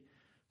 so they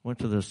went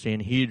to the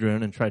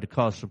Sanhedrin and tried to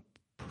cause some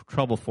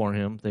trouble for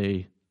him.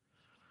 They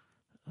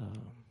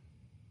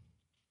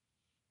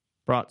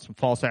brought some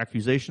false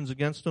accusations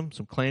against him,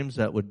 some claims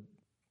that would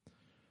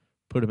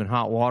put him in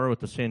hot water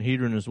with the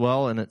Sanhedrin as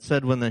well. And it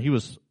said when he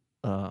was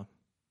in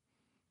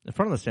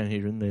front of the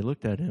Sanhedrin, they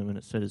looked at him, and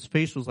it said his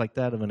face was like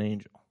that of an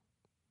angel.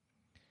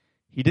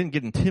 He didn't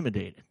get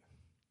intimidated.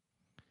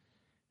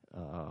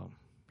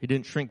 He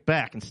didn't shrink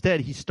back. Instead,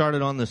 he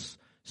started on this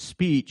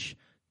speech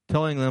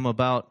telling them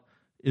about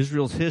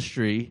Israel's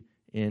history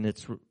and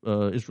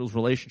Israel's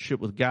relationship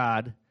with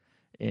God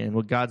and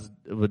what God's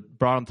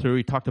brought him through.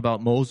 He talked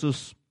about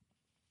Moses,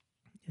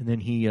 and then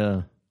he,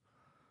 at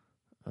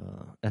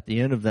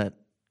the end of that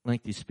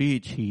lengthy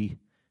speech, he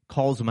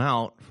calls them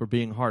out for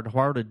being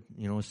hard-hearted,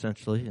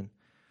 essentially, and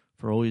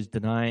for always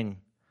denying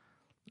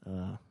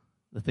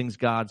the things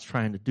God's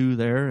trying to do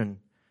there, and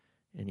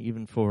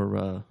even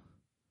for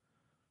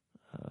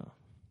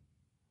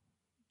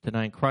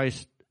denying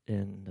Christ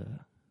and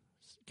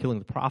killing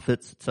the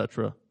prophets,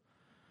 etc.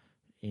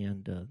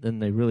 And then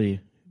they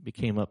really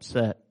became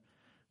upset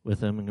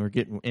with him and were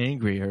getting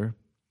angrier.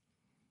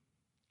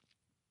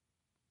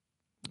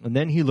 And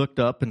then he looked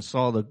up and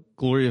saw the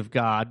glory of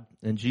God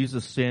and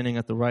Jesus standing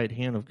at the right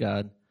hand of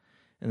God.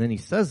 And then he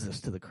says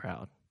this to the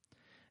crowd.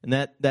 And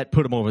that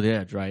put him over the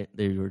edge, right?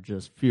 They were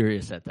just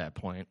furious at that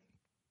point.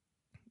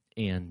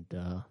 And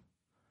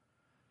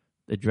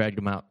they dragged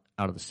him out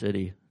of the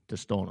city to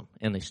stone him.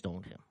 And they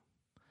stoned him.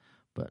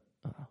 But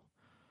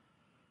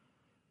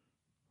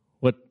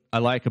what I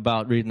like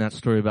about reading that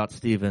story about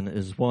Stephen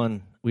is,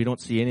 one, we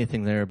don't see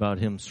anything there about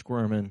him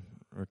squirming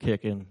or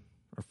kicking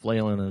or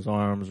flailing his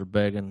arms or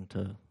begging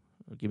to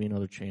give me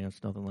another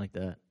chance, nothing like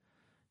that.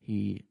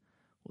 He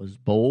was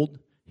bold,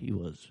 he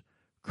was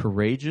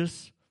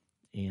courageous,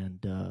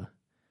 and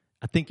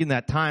I think in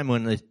that time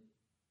when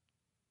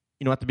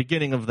at the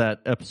beginning of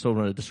that episode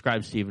when it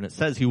describes Stephen, it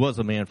says he was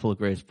a man full of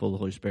grace, full of the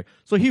Holy Spirit.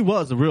 So he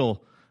was a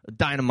real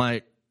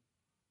dynamite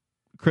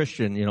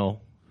Christian,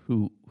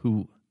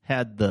 who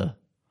had the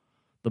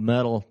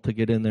mettle to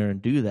get in there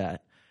and do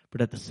that.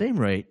 But at the same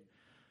rate,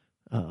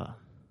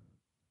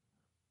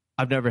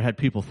 I've never had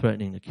people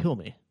threatening to kill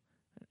me.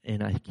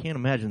 And I can't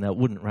imagine that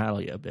wouldn't rattle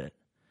you a bit.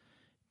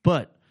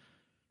 But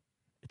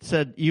it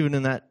said even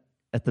in that,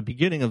 at the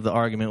beginning of the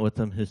argument with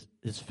him,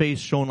 his face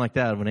shone like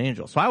that of an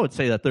angel. So I would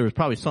say that there was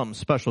probably something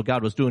special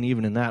God was doing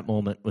even in that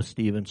moment with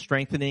Stephen,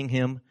 strengthening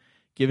him,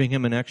 giving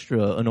him an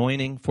extra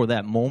anointing for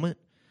that moment.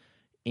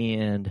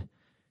 And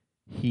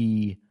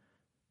he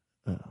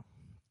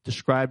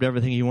described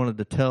everything he wanted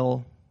to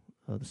tell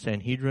the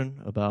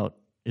Sanhedrin about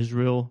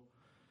Israel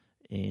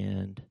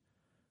and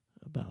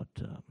about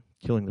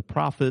killing the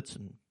prophets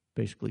and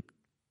basically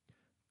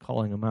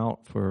calling them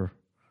out for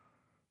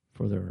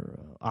their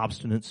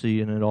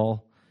obstinacy in it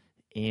all.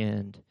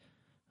 And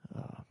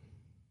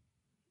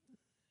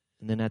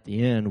then at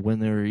the end, when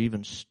they're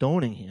even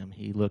stoning him,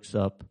 he looks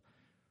up.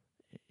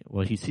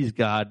 Well, he sees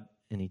God,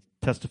 and he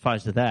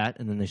testifies to that,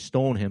 and then they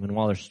stone him. And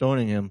while they're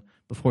stoning him,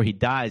 before he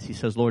dies, he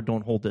says, Lord,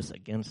 don't hold this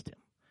against them.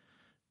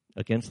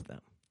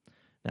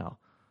 Now,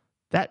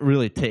 that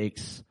really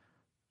takes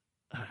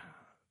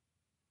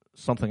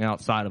something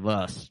outside of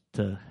us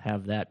to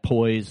have that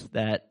poise,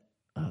 that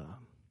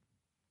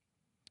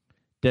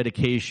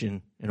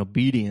dedication and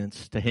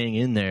obedience to hang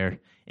in there.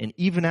 And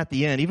even at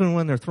the end, even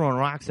when they're throwing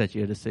rocks at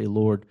you, to say,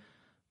 Lord,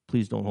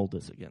 please don't hold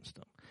this against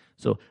them.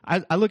 So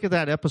I look at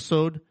that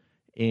episode,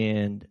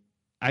 and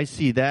I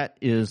see that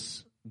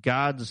is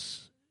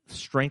God's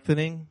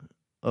strengthening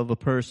of a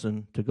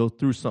person to go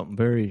through something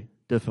very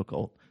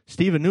difficult.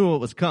 Stephen knew what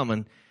was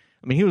coming.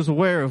 I mean, he was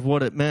aware of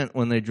what it meant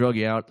when they drug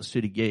you out the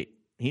city gate.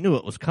 He knew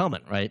it was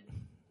coming, right?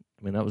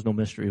 I mean, that was no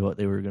mystery what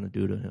they were going to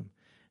do to him.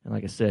 And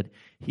like I said,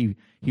 he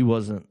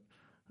wasn't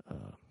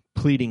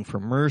pleading for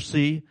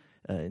mercy.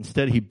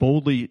 Instead, he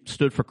boldly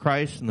stood for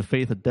Christ in the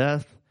faith of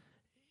death.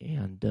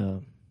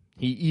 And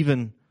he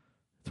even,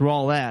 through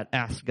all that,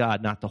 asked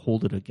God not to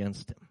hold it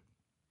against him.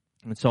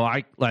 And so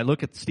I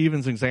look at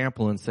Stephen's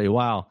example and say,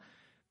 wow,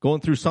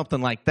 going through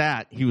something like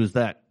that, he was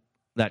that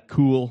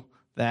cool,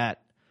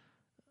 that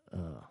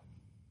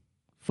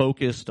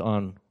focused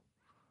on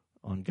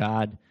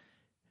God.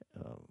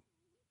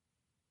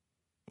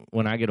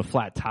 When I get a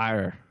flat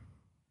tire,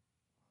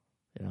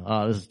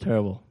 oh, this is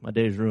terrible. My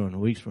day's ruined. A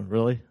week's ruined.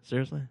 Really?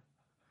 Seriously?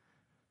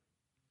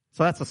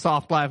 So that's a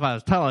soft life I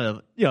was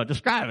telling you,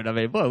 describing. I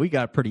mean, boy, we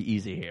got it pretty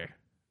easy here.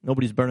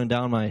 Nobody's burning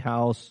down my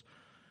house.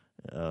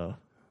 I'm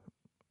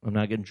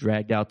not getting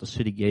dragged out the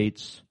city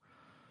gates.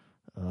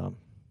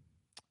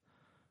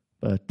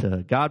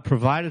 But God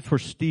provided for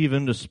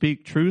Stephen to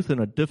speak truth in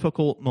a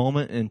difficult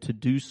moment and to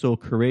do so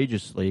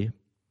courageously.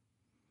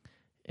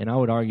 And I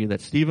would argue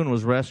that Stephen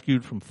was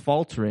rescued from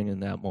faltering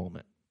in that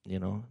moment.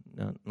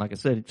 Like I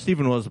said,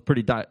 Stephen was a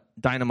pretty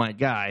dynamite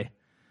guy,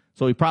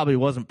 so he probably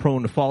wasn't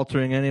prone to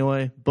faltering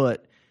anyway.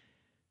 But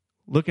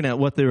looking at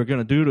what they were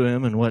going to do to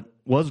him and what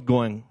was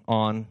going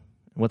on and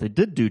what they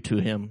did do to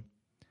him,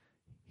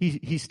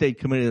 he stayed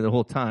committed the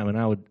whole time. And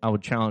I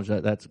would challenge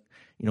that. That's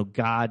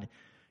God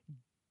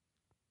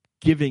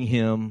giving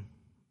him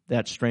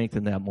that strength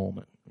in that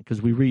moment,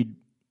 because we read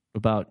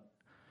about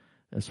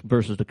some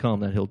verses to come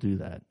that he'll do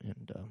that.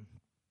 And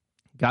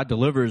God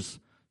delivers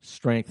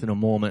strength in a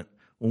moment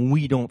when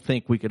we don't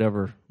think we could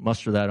ever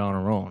muster that on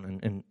our own,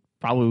 and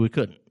probably we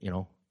couldn't.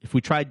 If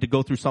we tried to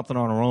go through something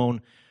on our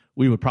own,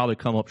 we would probably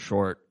come up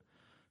short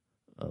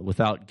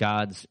without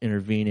God's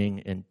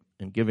intervening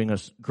and giving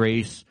us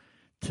grace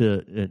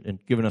and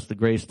giving us the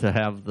grace to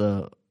have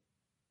the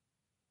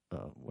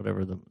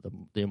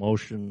the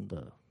emotion,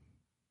 the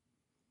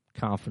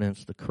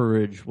confidence, the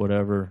courage,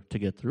 whatever, to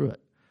get through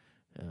it.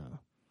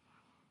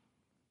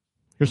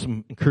 Here's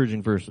some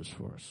encouraging verses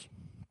for us.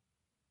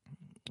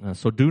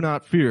 So do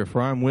not fear,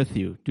 for I am with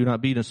you. Do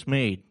not be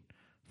dismayed,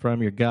 for I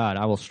am your God.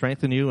 I will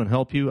strengthen you and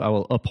help you. I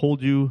will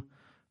uphold you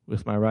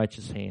with my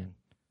righteous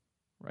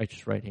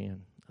right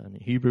hand. In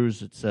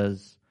Hebrews it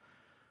says,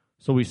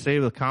 so we say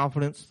with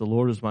confidence, the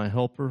Lord is my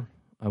helper.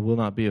 I will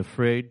not be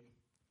afraid.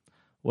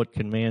 What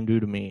can man do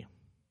to me?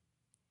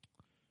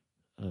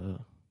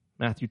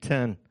 Matthew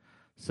 10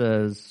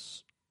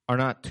 says, are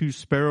not 2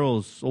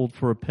 sparrows sold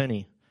for a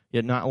penny?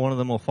 Yet not one of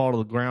them will fall to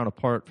the ground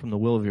apart from the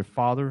will of your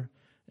Father,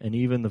 and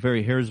even the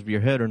very hairs of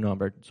your head are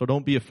numbered. So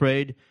don't be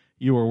afraid.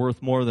 You are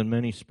worth more than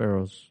many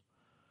sparrows.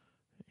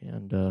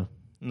 And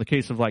in the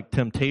case of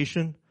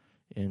temptation,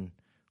 and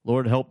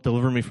Lord, help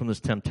deliver me from this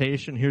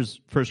temptation.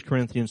 Here's 1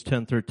 Corinthians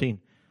 10:13.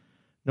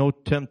 No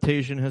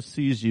temptation has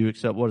seized you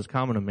except what is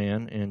common to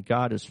man, and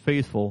God is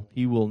faithful.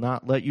 He will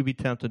not let you be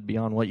tempted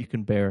beyond what you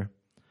can bear.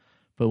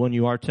 But when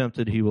you are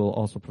tempted, he will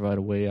also provide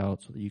a way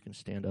out so that you can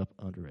stand up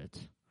under it.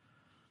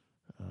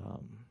 I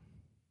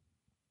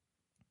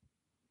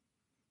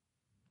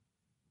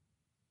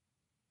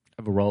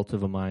have a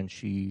relative of mine.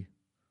 She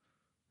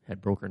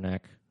had broke her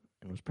neck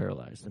and was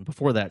paralyzed. And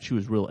before that, she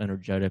was real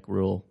energetic,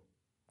 real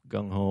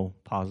gung-ho,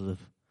 positive.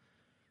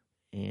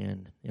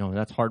 And,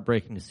 that's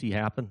heartbreaking to see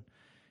happen.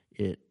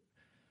 It's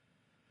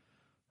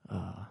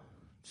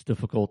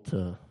difficult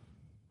to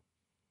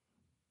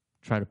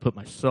try to put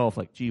myself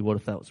gee, what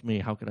if that was me?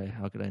 How could I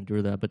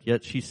endure that? But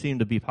yet she seemed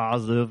to be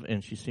positive,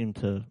 and she seemed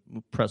to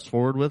press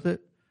forward with it.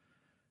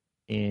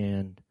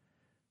 And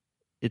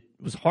it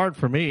was hard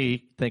for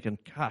me thinking,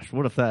 gosh,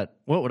 what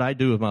would I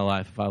do with my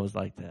life if I was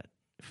like that?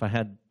 If I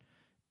had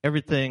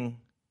everything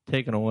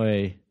taken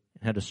away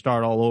and had to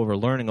start all over,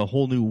 learning a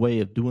whole new way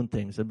of doing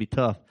things, that'd be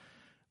tough.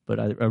 But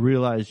I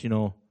realized,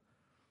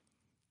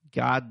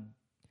 God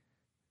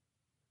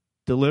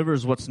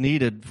delivers what's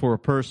needed for a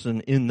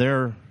person in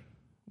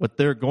what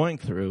they're going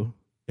through.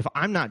 If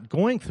I'm not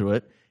going through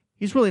it,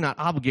 he's really not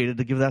obligated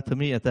to give that to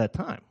me at that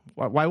time.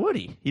 Why would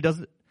he? He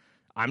doesn't.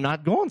 I'm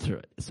not going through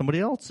it. Somebody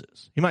else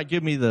is. He might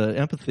give me the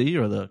empathy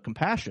or the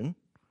compassion,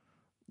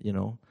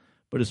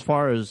 but as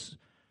far as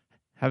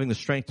having the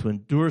strength to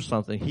endure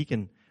something,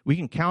 we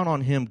can count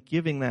on him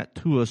giving that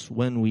to us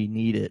when we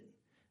need it,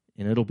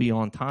 and it'll be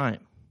on time,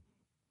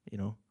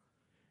 And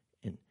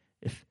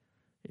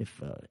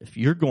if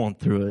you're going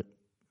through it,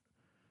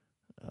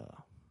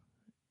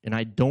 and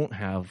I don't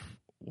have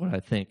what I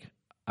think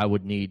I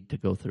would need to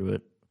go through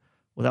it,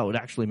 well, that would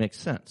actually make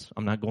sense.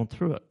 I'm not going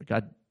through it.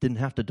 God didn't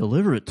have to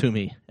deliver it to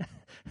me.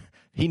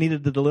 He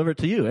needed to deliver it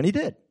to you, and he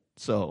did.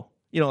 So,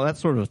 that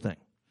sort of a thing.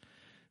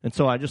 And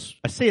so I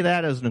say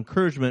that as an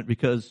encouragement,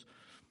 because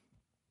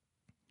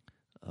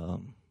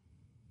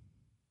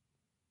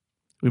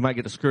we might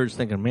get discouraged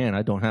thinking, man,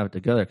 I don't have it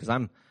together. Because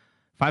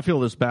if I feel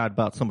this bad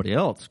about somebody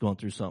else going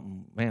through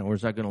something, man,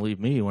 where's that going to leave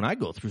me when I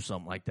go through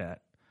something like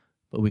that?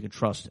 But we can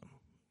trust him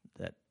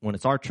that when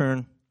it's our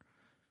turn,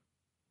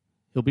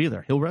 he'll be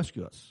there. He'll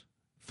rescue us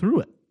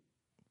through it.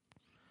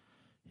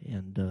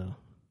 And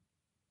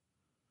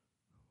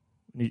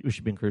we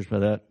should be encouraged by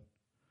that.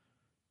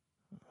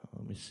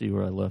 Let me see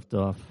where I left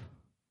off.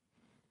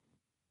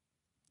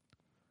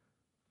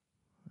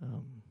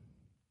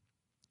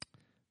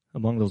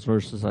 Among those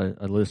verses I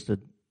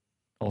listed,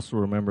 also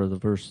remember the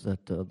verse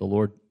that the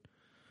Lord,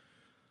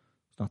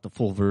 it's not the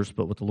full verse,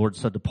 but what the Lord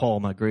said to Paul,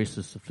 my grace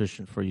is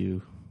sufficient for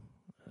you.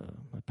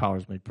 My power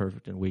is made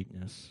perfect in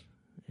weakness.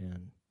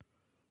 And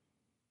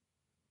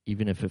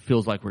even if it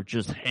feels like we're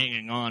just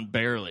hanging on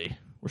barely,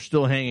 we're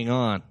still hanging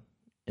on.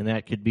 And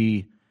that could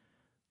be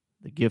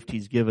the gift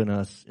he's given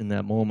us in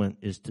that moment,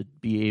 is to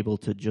be able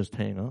to just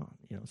hang on.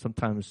 You know,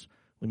 sometimes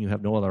when you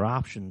have no other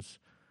options,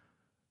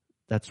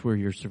 that's where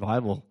your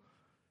survival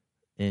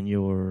and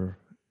your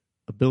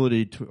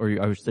ability to, or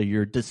I would say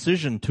your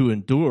decision to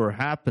endure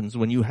happens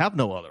when you have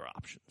no other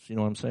options. You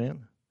know what I'm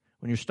saying?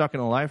 When you're stuck in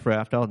a life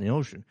raft out in the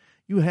ocean,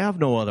 you have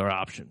no other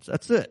options.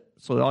 That's it.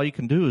 So all you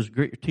can do is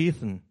grit your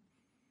teeth and,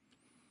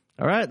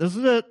 all right, this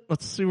is it.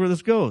 Let's see where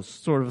this goes,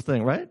 sort of a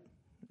thing, right?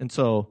 And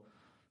so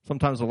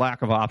sometimes the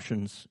lack of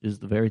options is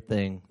the very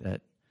thing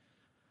that,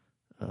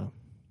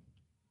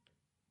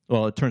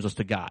 it turns us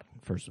to God,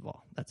 first of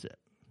all. That's it.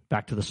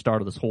 Back to the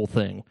start of this whole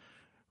thing.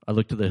 I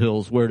look to the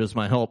hills. Where does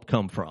my help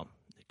come from?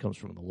 It comes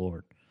from the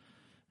Lord.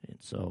 And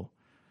so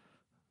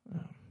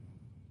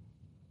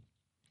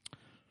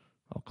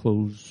I'll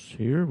close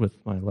here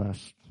with my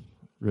last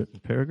written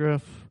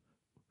paragraph.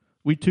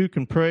 We too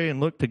can pray and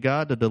look to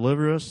God to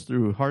deliver us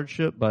through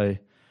hardship by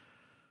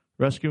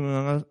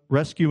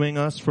rescuing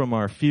us from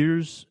our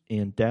fears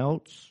and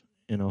doubts.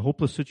 In a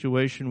hopeless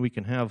situation, we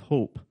can have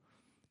hope.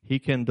 He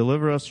can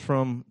deliver us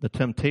from the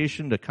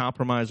temptation to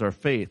compromise our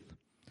faith,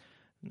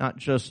 not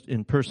just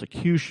in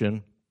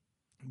persecution,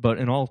 but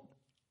in all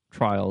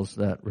trials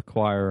that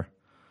require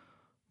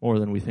more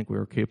than we think we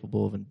are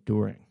capable of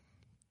enduring,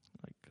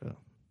 like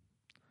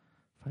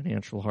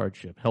financial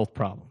hardship, health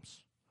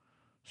problems,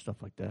 stuff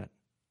like that.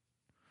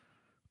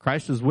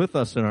 Christ is with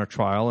us in our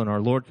trial, and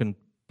our Lord can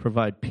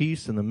provide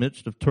peace in the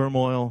midst of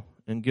turmoil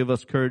and give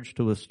us courage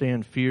to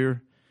withstand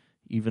fear,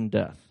 even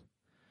death.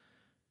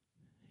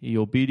 He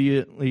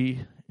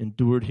obediently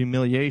endured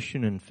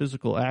humiliation and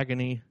physical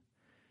agony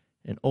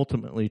and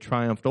ultimately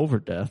triumphed over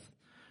death.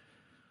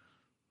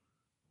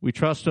 We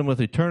trust him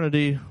with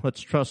eternity.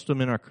 Let's trust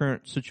him in our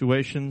current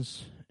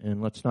situations,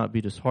 and let's not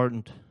be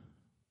disheartened.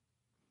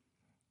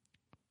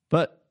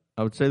 But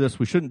I would say this,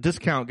 we shouldn't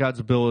discount God's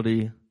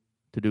ability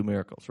to do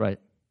miracles, right?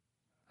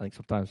 I think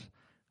sometimes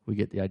we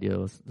get the idea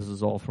of this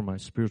is all for my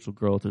spiritual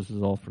growth. This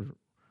is all for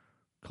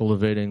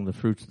cultivating the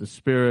fruits of the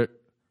Spirit.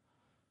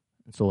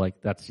 And so,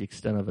 like, that's the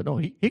extent of it. No,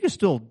 he can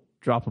still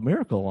drop a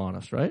miracle on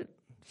us, right?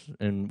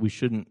 And we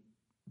shouldn't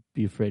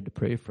be afraid to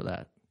pray for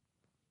that.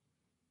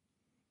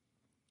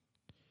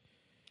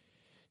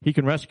 He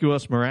can rescue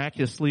us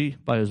miraculously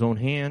by his own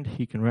hand.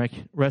 He can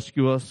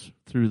rescue us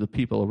through the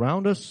people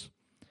around us.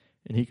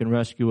 And he can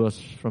rescue us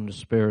from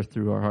despair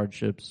through our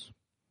hardships.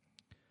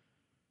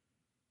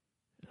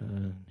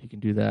 He can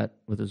do that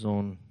with his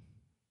own,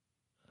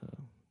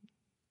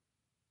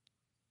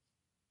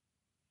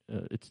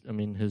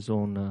 his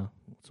own,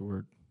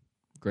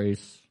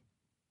 grace,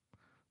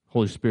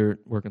 Holy Spirit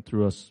working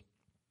through us.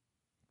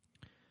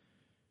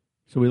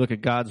 So we look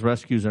at God's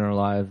rescues in our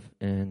life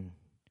and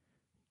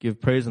give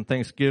praise and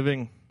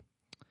thanksgiving,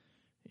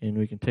 and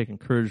we can take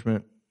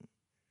encouragement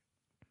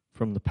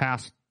from the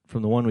past,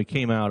 from the one we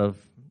came out of,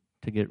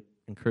 to get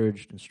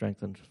encouraged and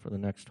strengthened for the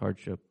next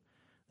hardship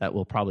that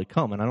will probably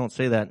come. And I don't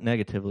say that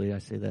negatively. I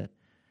say that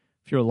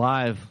if you're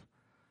alive,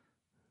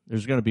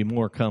 there's going to be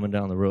more coming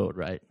down the road,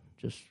 right?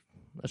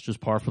 That's just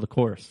par for the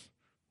course.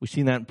 We've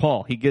seen that in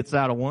Paul. He gets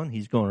out of one,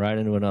 he's going right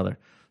into another.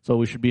 So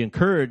we should be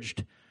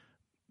encouraged,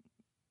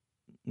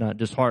 not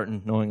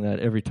disheartened, knowing that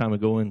every time we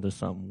go into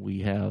something,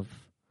 we have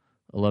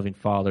a loving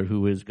Father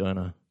who is going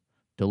to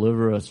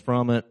deliver us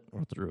from it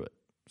or through it.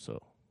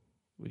 So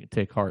we can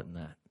take heart in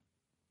that.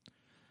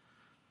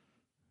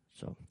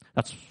 So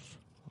that's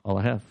all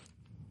I have.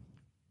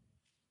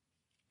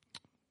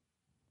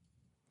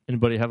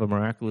 Anybody have a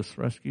miraculous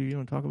rescue you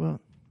want to talk about?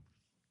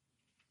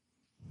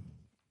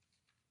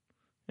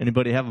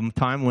 Anybody have a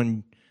time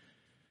when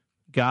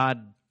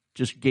God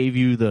just gave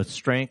you the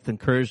strength and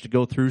courage to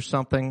go through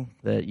something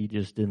that you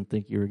just didn't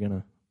think you were going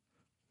to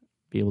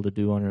be able to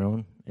do on your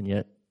own, and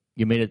yet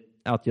you made it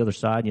out the other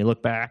side, and you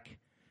look back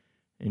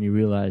and you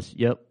realize,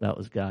 yep, that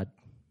was God.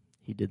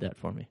 He did that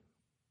for me.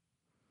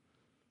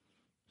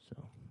 So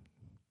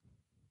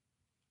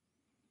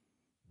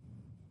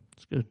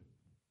it's good.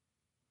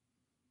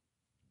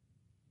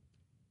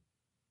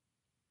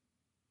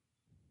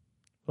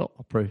 Well,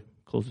 I'll pray,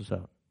 close this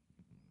out.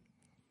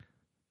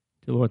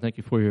 Dear Lord, thank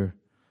you for your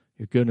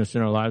goodness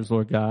in our lives,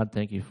 Lord God.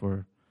 Thank you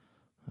for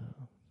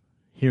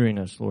hearing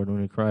us, Lord,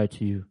 when we cry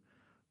to you.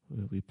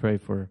 We pray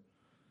for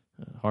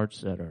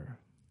hearts that are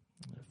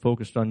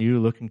focused on you,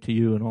 looking to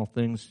you in all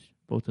things,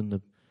 both in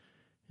the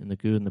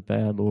good and the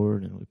bad,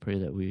 Lord. And we pray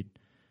that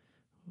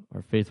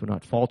our faith would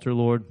not falter,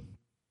 Lord,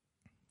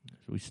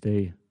 as we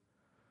stay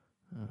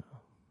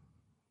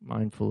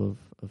mindful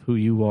of who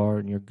you are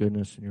and your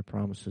goodness and your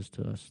promises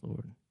to us,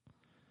 Lord.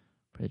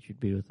 Pray that you'd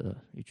be with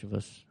each of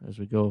us as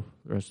we go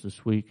the rest of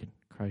this week. In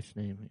Christ's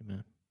name,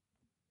 amen.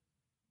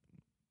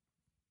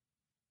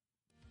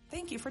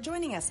 Thank you for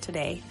joining us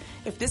today.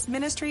 If this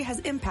ministry has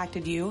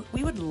impacted you,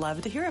 we would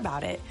love to hear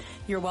about it.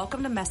 You're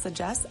welcome to message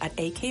us at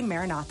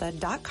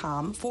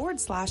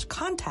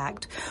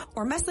akmaranatha.com/contact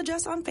or message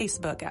us on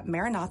Facebook at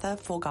Maranatha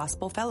Full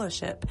Gospel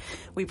Fellowship.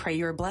 We pray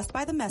you are blessed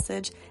by the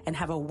message and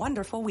have a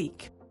wonderful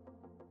week.